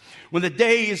failure. When the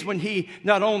days when he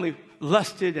not only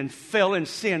lusted and fell in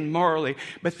sin morally,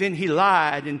 but then he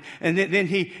lied and then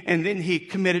he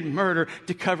committed murder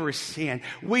to cover his sin.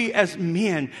 We as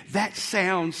men, that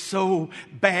sounds so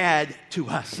bad to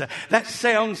us. That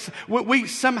sounds, we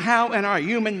somehow in our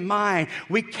human mind,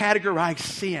 we categorize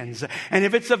sins. And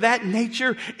if it's of that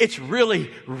nature, it's really,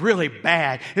 really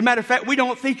bad. As a matter of fact, we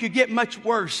don't think you get much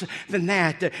worse than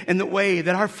that in the way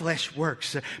that our flesh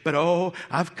works. But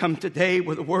I've come today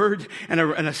with a word and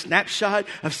a snapshot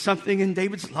of something in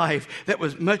David's life that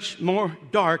was much more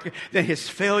dark than his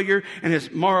failure and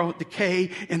his moral decay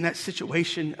in that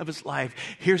situation of his life.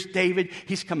 Here's David.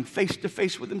 He's come face to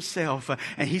face with himself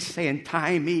and he's saying,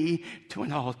 tie me to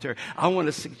an altar. I want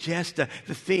to suggest the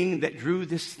thing that drew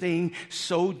this thing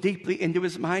so deeply into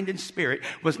his mind and spirit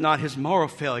was not his moral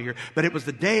failure, but it was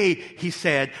the day he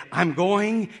said, I'm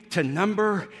going to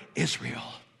number Israel.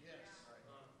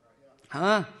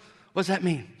 Huh? What does that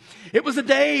mean? It was the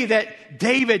day that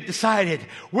David decided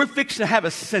we're fixing to have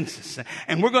a census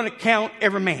and we're going to count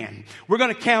every man. We're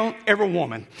going to count every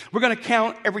woman. We're going to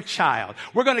count every child.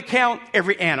 We're going to count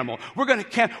every animal.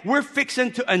 We're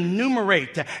fixing to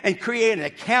enumerate and create an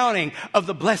accounting of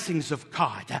the blessings of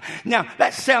God. Now,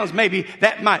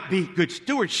 that might be good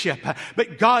stewardship,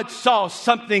 but God saw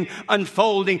something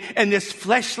unfolding in this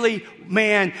fleshly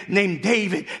man named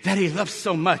David that he loved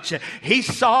so much. He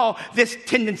saw this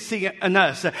tendency in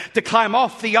us to climb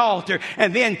off the altar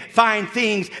and then find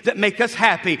things that make us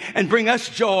happy and bring us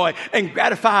joy and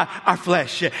gratify our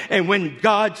flesh. And when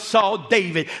God saw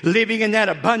David living in that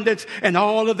abundance and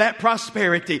all of that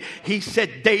prosperity, he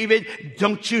said, David,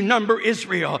 don't you number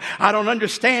Israel. I don't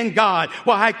understand, God,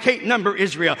 why I can't number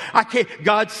Israel. I can't.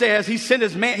 God says he sent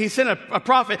a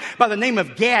prophet by the name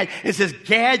of Gad and says,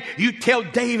 Gad, you tell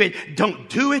David, don't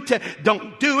do it.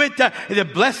 Don't do it. The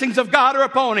blessings of God are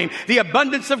upon him. The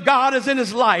abundance of God is in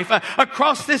his life.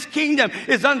 Across this kingdom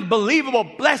is unbelievable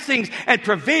blessings and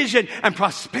provision and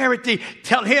prosperity.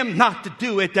 Tell him not to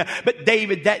do it. But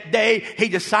David, that day, he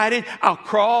decided, I'll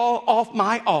crawl off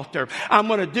my altar. I'm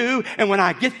going to do, and when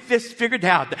I get this figured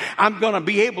out, I'm going to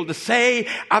be able to say,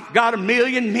 I've got 1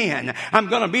 million men. I'm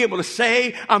going to be able to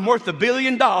say, I'm worth $1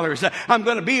 billion. I'm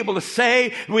going to be able to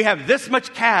say, we have this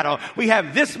much cattle. We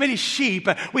have this many sheep.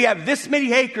 We have this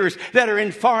many acres that are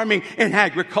in farming and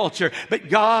agriculture. But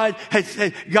God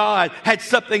had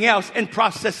something else in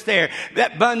process there.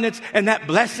 That abundance and that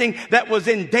blessing that was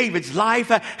in David's life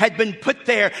had been put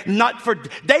there not for...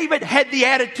 David had the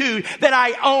attitude that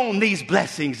I own these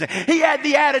blessings. He had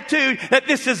the attitude that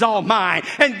this is all mine.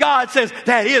 And God says,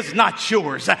 that is not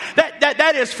yours.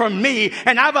 That is from me.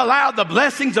 And I've allowed the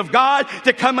blessings of God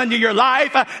to come into your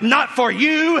life, not for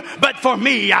you, but for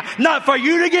me. Not for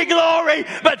you to get glory,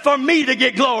 but for me to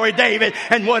get glory, David.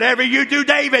 And whatever you do,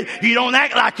 David, you don't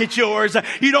act like it's yours.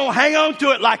 You don't hang on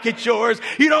to it like it's yours.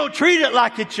 You don't treat it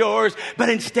like it's yours. But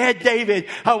instead, David,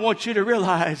 I want you to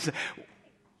realize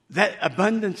that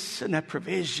abundance and that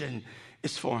provision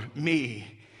is for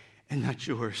me and not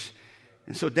yours.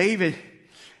 And so David,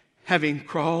 having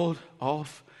crawled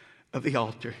off of the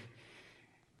altar,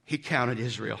 he counted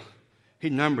Israel. He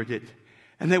numbered it.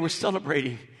 And they were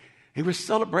celebrating. They were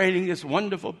celebrating this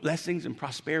wonderful blessings and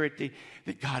prosperity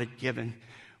that God had given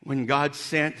when God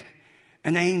sent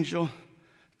an angel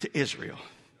to Israel.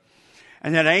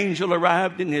 And that angel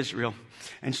arrived in Israel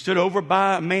and stood over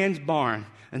by a man's barn,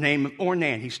 the name of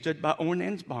Ornan. He stood by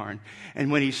Ornan's barn.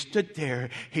 And when he stood there,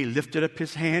 he lifted up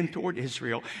his hand toward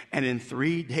Israel. And in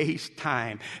 3 days'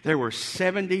 time, there were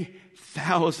 70,000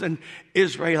 70,000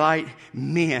 Israelite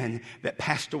men that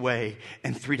passed away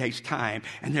in 3 days' time,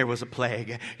 and there was a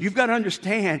plague. You've got to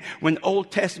understand, when the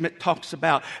Old Testament talks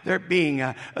about there being,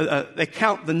 they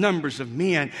count the numbers of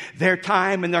men, their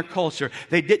time and their culture.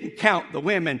 They didn't count the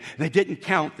women. They didn't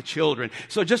count the children.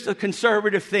 So just a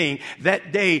conservative thing,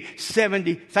 that day,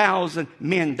 70,000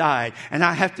 men died. And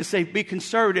I have to say, be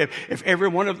conservative. If every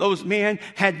one of those men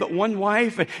had but one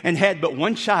wife and had but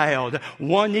one child,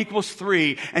 1 equals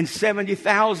 3, and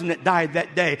 70,000 that died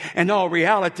that day. In all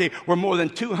reality, were more than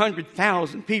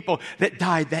 200,000 people that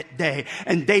died that day.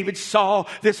 And David saw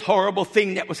this horrible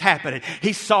thing that was happening.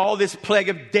 He saw this plague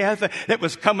of death that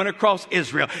was coming across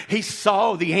Israel. He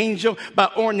saw the angel by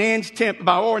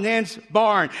Ornan's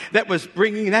barn that was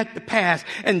bringing that to pass.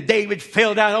 And David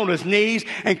fell down on his knees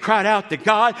and cried out to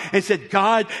God and said,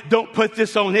 God, don't put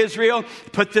this on Israel.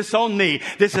 Put this on me.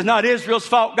 This is not Israel's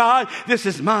fault, God. This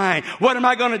is mine. What am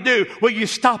I going to do? Will you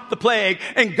stop the plague?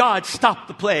 And God stopped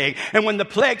the plague. And when the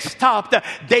plague stopped,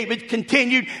 David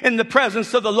continued in the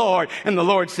presence of the Lord. And the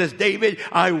Lord says, David,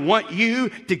 I want you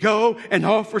to go and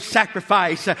offer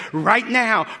sacrifice right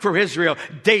now for Israel.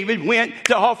 David went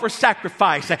to offer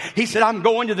sacrifice. He said, I'm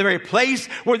going to the very place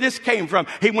where this came from.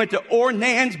 He went to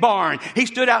Ornan's barn. He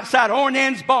stood outside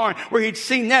Ornan's barn where he'd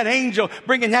seen that angel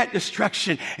bringing that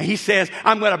destruction. And he says,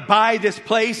 I'm going to buy this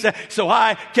place so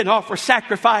I can offer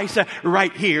sacrifice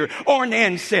right here.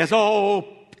 Ornan says, oh,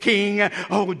 King,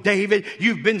 oh David,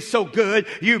 you've been so good.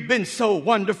 You've been so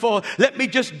wonderful. Let me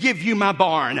just give you my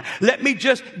barn. Let me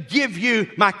just give you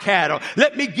my cattle.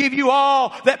 Let me give you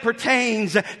all that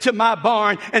pertains to my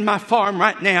barn and my farm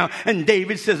right now. And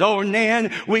David says, oh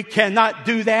Nan, we cannot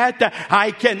do that.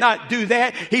 I cannot do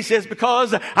that. He says,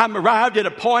 because I'm arrived at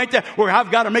a point where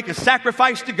I've got to make a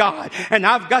sacrifice to God. And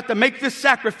I've got to make this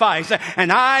sacrifice.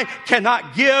 And I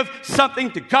cannot give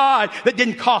something to God that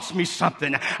didn't cost me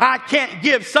something. I can't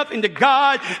give something to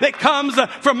God that comes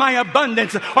from my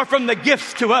abundance or from the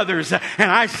gifts to others.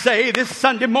 And I say this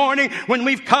Sunday morning, when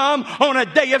we've come on a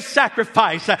day of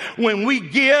sacrifice, when we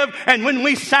give and when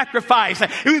we sacrifice,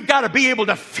 we've got to be able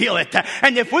to feel it.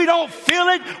 And if we don't feel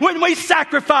it when we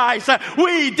sacrifice,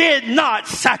 we did not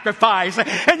sacrifice.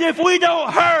 And if we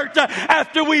don't hurt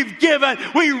after we've given,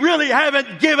 we really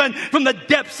haven't given from the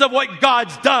depths of what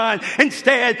God's done.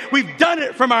 Instead, we've done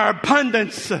it from our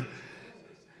abundance.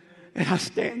 And I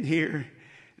stand here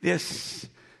this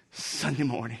Sunday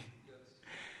morning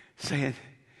saying,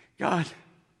 God,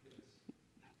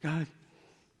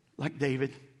 like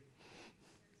David,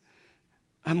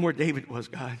 I'm where David was,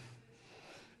 God.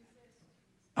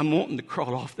 I'm wanting to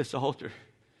crawl off this altar.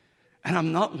 And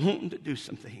I'm not wanting to do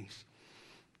some things.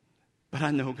 But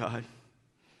I know, God,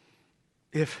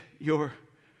 if you're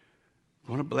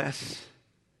going to bless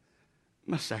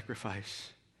my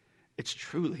sacrifice, it's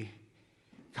truly,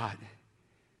 God,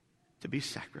 to be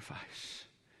sacrificed.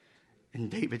 And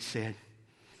David said,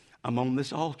 I'm on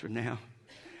this altar now,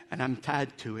 and I'm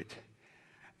tied to it.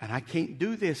 And I can't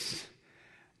do this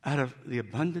out of the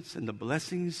abundance and the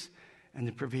blessings and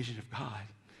the provision of God.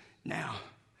 Now,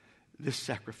 this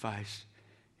sacrifice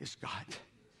is God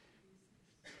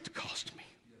to cost me.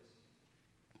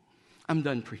 I'm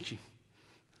done preaching.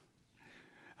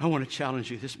 I want to challenge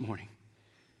you this morning.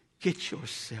 Get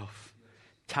yourself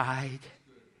tied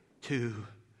to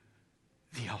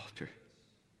the altar.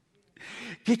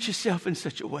 Get yourself in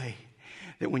such a way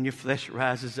that when your flesh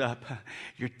rises up,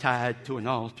 you're tied to an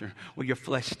altar where your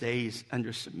flesh stays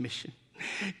under submission.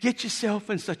 Get yourself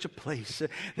in such a place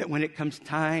that when it comes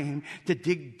time to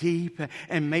dig deep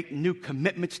and make new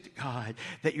commitments to God,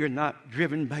 that you're not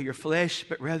driven by your flesh,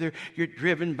 but rather you're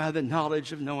driven by the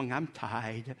knowledge of knowing I'm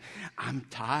tied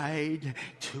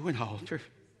to an altar.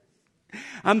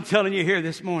 I'm telling you here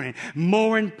this morning,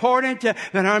 more important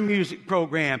than our music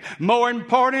program, more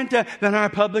important than our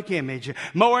public image,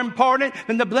 more important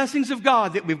than the blessings of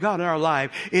God that we've got in our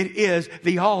life, it is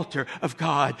the altar of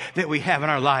God that we have in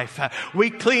our life.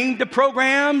 We cling to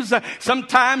programs.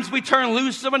 Sometimes we turn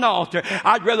loose of an altar.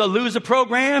 I'd rather lose a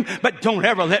program, but don't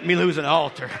ever let me lose an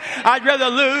altar. I'd rather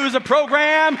lose a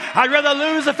program. I'd rather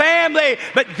lose a family.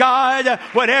 But God,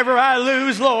 whatever I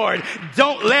lose, Lord,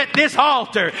 don't let this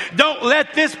altar, don't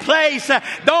let this place,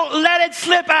 don't let it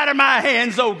slip out of my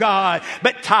hands, oh God,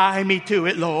 but tie me to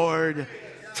it, Lord.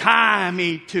 Tie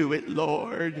me to it,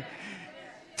 Lord.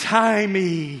 Tie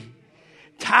me,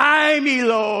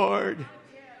 Lord,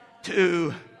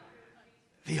 to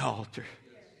the altar.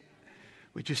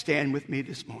 Would you stand with me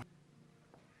this morning?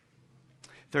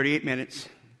 38 minutes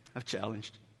I've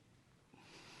challenged.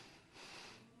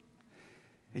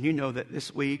 And you know that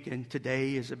this week and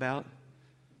today is about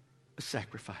a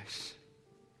sacrifice.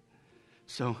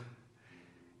 So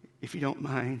if you don't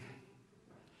mind,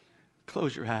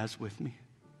 close your eyes with me.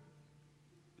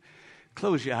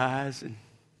 Close your eyes and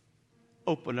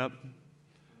open up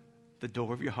the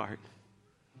door of your heart.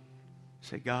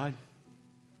 Say, God,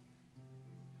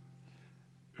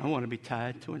 I want to be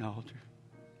tied to an altar.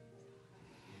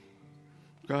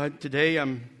 God, today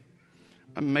I'm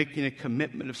making a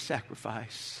commitment of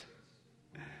sacrifice.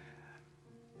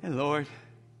 And Lord,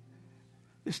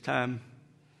 this time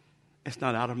it's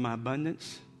not out of my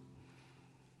abundance.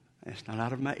 It's not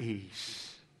out of my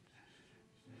ease.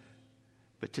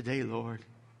 But today, Lord,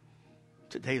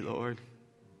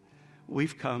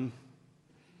 we've come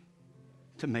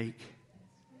to make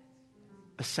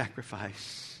a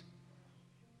sacrifice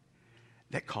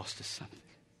that cost us something.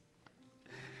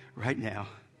 Right now,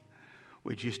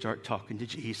 would you start talking to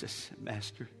Jesus,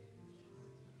 Master?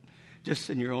 Just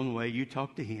in your own way, you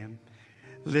talk to him.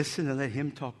 Listen and let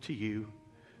him talk to you.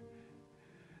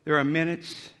 There are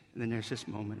minutes, and then there's this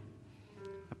moment.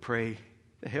 I pray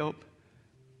the help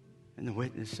and the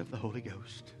witness of the Holy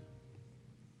Ghost.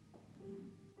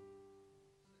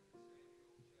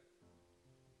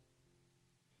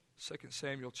 Second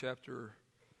Samuel chapter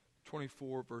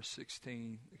 24, verse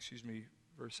 18.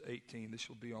 This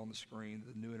will be on the screen,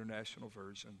 the New International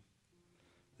Version.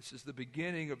 This is the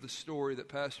beginning of the story that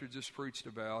Pastor just preached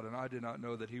about, and I did not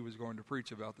know that he was going to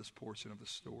preach about this portion of the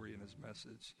story in his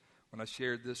message. When I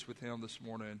shared this with him this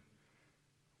morning,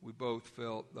 we both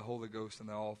felt the Holy Ghost in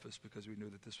the office because we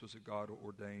knew that this was a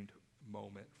God-ordained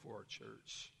moment for our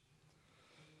church.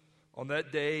 On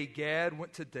that day, Gad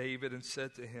went to David and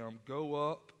said to him, "Go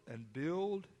up and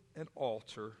build an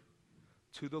altar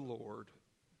to the Lord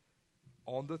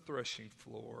on the threshing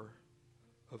floor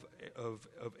of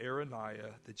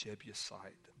Araunah the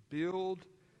Jebusite." Build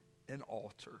an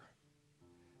altar.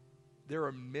 There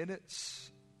are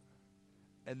minutes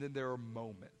and then there are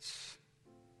moments.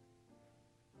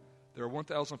 There are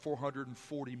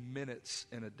 1,440 minutes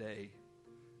in a day,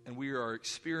 and we are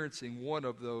experiencing one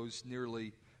of those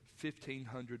nearly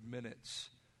 1,500 minutes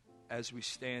as we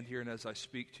stand here and as I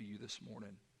speak to you this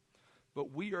morning.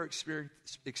 But we are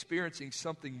experiencing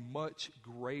something much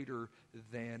greater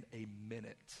than a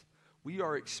minute. We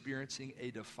are experiencing a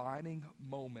defining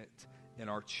moment in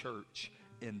our church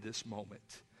in this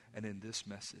moment and in this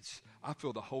message. I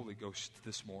feel the Holy Ghost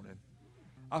this morning.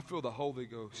 I feel the Holy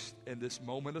Ghost in this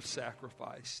moment of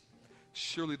sacrifice.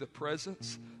 Surely the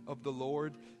presence of the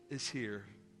Lord is here.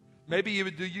 Maybe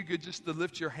even do you good just to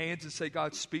lift your hands and say,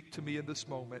 "God, speak to me in this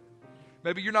moment."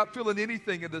 Maybe you're not feeling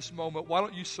anything in this moment. Why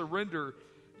don't you surrender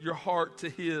your heart to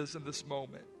his in this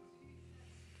moment?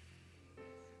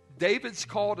 David's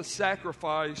call to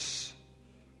sacrifice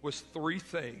was three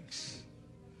things.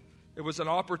 It was an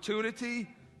opportunity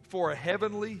for a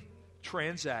heavenly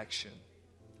transaction.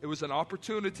 It was an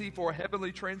opportunity for a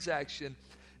heavenly transaction.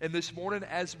 And this morning,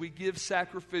 as we give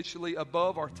sacrificially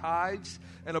above our tithes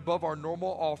and above our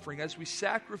normal offering, as we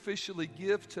sacrificially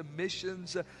give to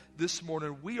missions this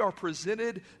morning, we are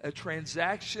presented a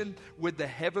transaction with the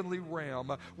heavenly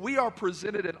realm. We are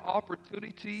presented an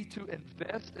opportunity to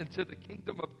invest into the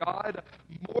kingdom of God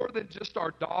more than just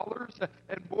our dollars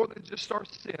and more than just our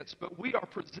cents, but we are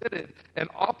presented an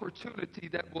opportunity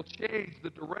that will change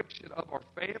the direction of our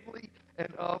family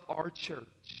and of our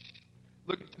church.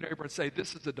 Look at your neighbor and say,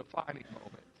 "This is a defining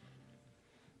moment."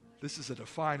 This is a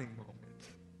defining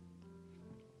moment.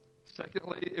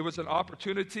 Secondly, it was an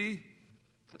opportunity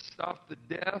to stop the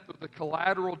death or the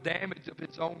collateral damage of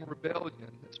his own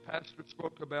rebellion. As Pastor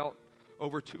spoke about,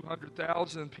 over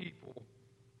 200,000 people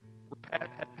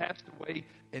had passed away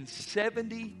in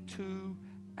 72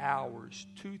 hours.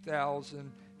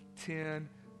 2,010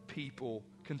 people,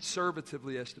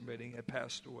 conservatively estimating, had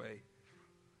passed away.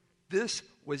 This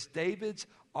was David's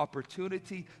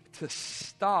opportunity to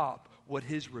stop what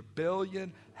his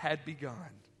rebellion had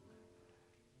begun.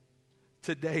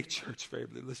 Today, church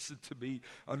family, listen to me.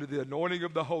 Under the anointing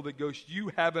of the Holy Ghost,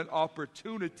 you have an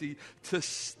opportunity to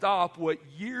stop what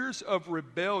years of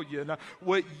rebellion,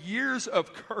 what years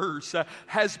of curse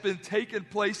has been taking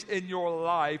place in your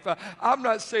life. I'm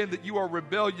not saying that you are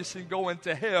rebellious and going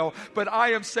to hell, but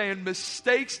I am saying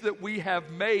mistakes that we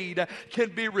have made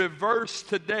can be reversed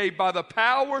today by the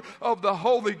power of the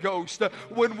Holy Ghost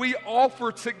when we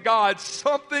offer to God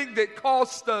something that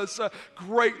costs us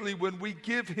greatly when we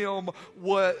give Him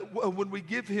when we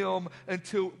give to him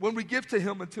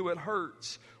until it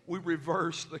hurts. We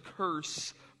reverse the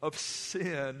curse of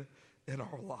sin in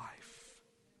our life.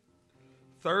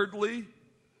 Thirdly,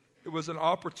 it was an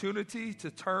opportunity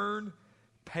to turn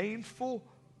painful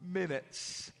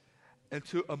minutes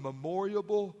into a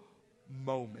memorable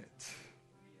moment.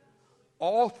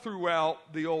 all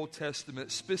throughout the Old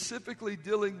Testament, specifically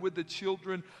dealing with the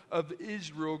children of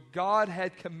Israel, God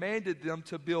had commanded them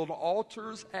to build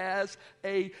altars as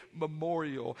a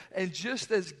memorial. And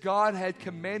just as God had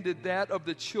commanded that of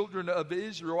the children of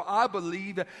Israel, I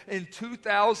believe in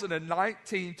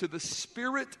 2019, to the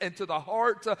spirit and to the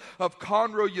heart of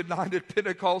Conroe United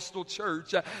Pentecostal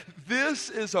Church,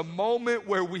 this is a moment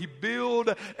where we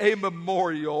build a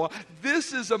memorial.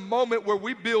 This is a moment where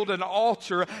we build an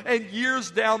altar, and years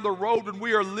down the road, when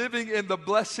we are living in the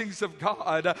blessings of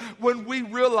God, when we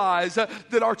realize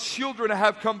that our children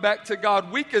have come back to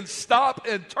God, we can stop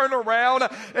and turn around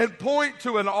and point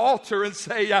to an altar and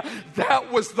say,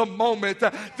 that was the moment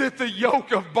that the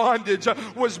yoke of bondage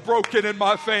was broken in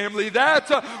my family. That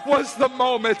was the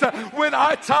moment when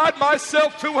I tied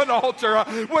myself to an altar,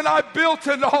 when I built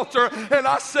an altar and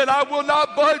I said, I will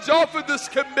not budge off of this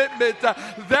commitment.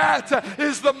 That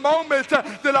is the moment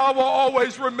that I will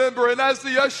always remember. And as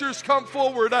the ushers come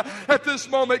forward at this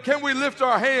moment, can we lift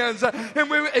our hands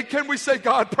and can we say,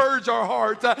 God, purge our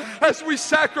heart as we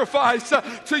sacrifice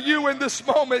to you in this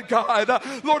moment, God.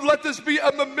 Lord, let this be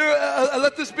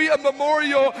a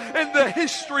memorial in the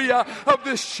history of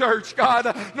this church,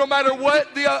 God. No matter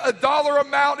what the dollar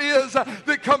amount is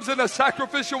that comes in a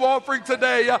sacrificial offering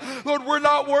today, Lord, we're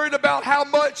not worried about how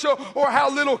much or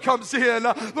how little comes in.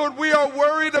 Lord, we are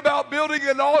worried about building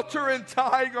an altar and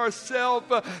tying ourselves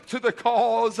to the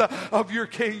cause of your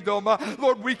kingdom.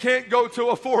 Lord, we can't go to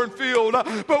a foreign field,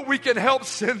 but we can help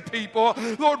send people.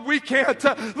 Lord, we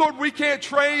can't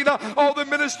train all the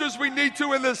ministers we need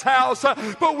to in this house,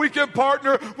 but we can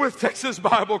partner with Texas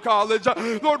Bible College.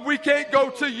 Lord, we can't go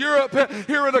to Europe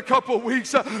here in a couple of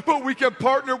weeks, but we can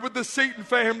partner with the Seton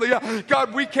family.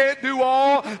 God, we can't do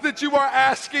all that you are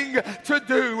asking to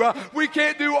do. We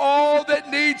can't do all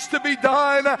that needs to be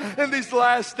done in these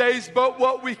last days, but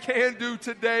what we can do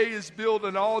today is build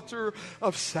an altar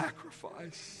of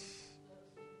sacrifice.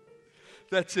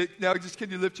 That's it. Now, just can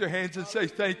you lift your hands and say,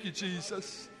 thank you,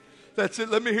 Jesus. That's it.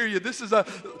 Let me hear you. This is a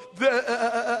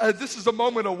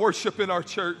moment of worship in our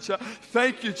church.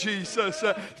 Thank you, Jesus.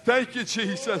 Thank you,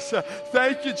 Jesus.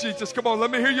 Thank you, Jesus. Come on, let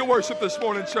me hear you worship this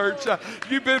morning, church.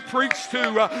 You've been preached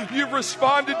to. You've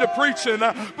responded to preaching.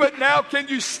 But now can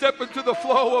you step into the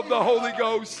flow of the Holy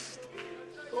Ghost?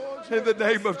 In the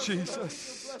name of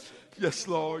Jesus. Yes,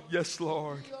 Lord. Yes,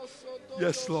 Lord.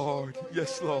 Yes, Lord.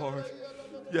 Yes, Lord.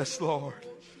 Yes, Lord.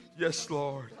 Yes,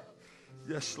 Lord.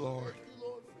 Yes, Lord.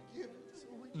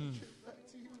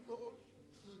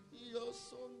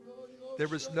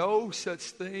 There is no such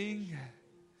thing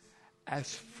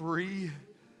as free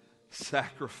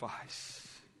sacrifice.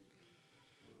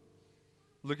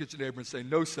 Look at your neighbor and say,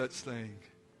 no such thing.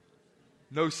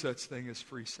 No such thing as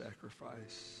free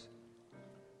sacrifice.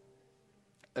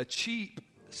 A cheap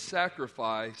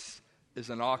sacrifice is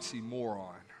an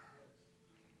oxymoron.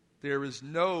 There is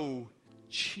no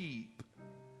cheap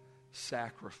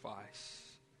sacrifice.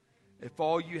 If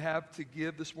all you have to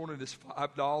give this morning is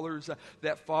 $5,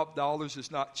 that $5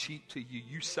 is not cheap to you.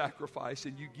 You sacrifice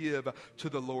and you give to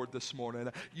the Lord this morning.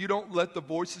 You don't let the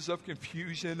voices of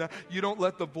confusion, you don't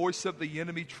let the voice of the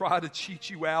enemy try to cheat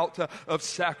you out of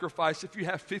sacrifice. If you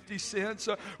have 50 cents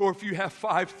or if you have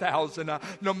 5,000,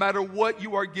 no matter what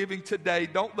you are giving today,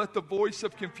 don't let the voice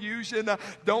of confusion,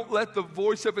 don't let the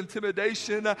voice of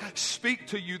intimidation speak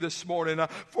to you this morning.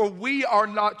 For we are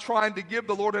not trying to give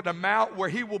the Lord an amount where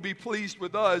He will be pleased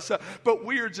with us, but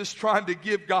we are just trying to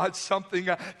give God something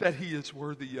that He is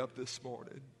worthy of this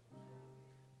morning.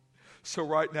 So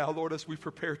right now, Lord, as we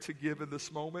prepare to give in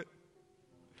this moment,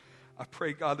 I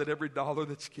pray, God, that every dollar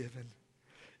that's given,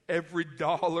 every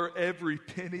dollar, every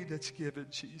penny that's given,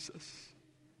 Jesus,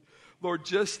 Lord,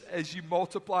 just as you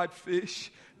multiplied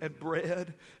fish and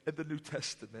bread in the New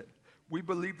Testament, we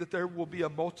believe that there will be a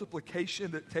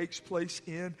multiplication that takes place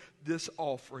in this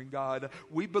offering, God.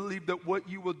 We believe that what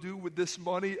you will do with this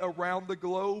money around the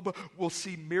globe will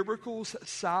see miracles,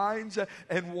 signs,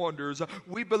 and wonders.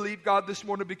 We believe, God, this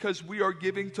morning because we are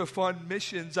giving to fund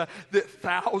missions that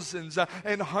thousands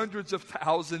and hundreds of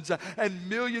thousands and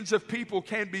millions of people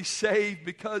can be saved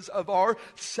because of our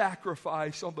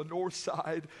sacrifice on the north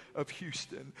side of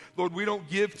Houston. Lord, we don't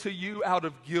give to you out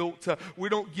of guilt. We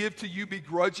don't give to you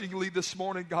begrudgingly this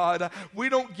morning, God. We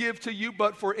don't give to you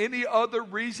but for any other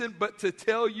reason but to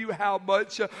tell you how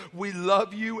much we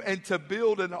love you and to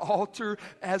build an altar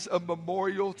as a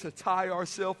memorial to tie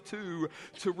ourselves to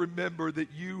remember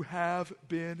that you have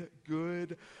been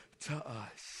good to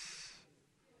us.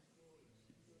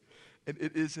 And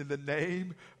it is in the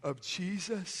name of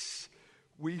Jesus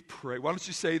we pray. Why don't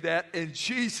you say that? In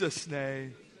Jesus'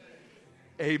 name,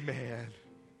 amen.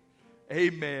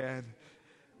 Amen.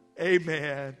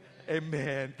 Amen.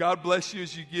 Amen. God bless you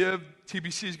as you give.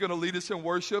 TBC is going to lead us in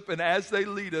worship. And as they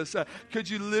lead us, could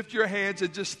you lift your hands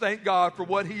and just thank God for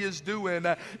what he is doing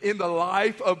in the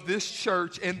life of this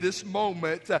church in this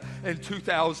moment in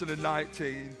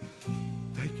 2019.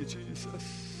 Thank you, Jesus.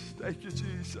 Thank you,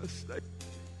 Jesus. Thank you.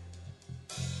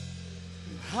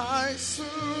 I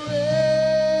surrender.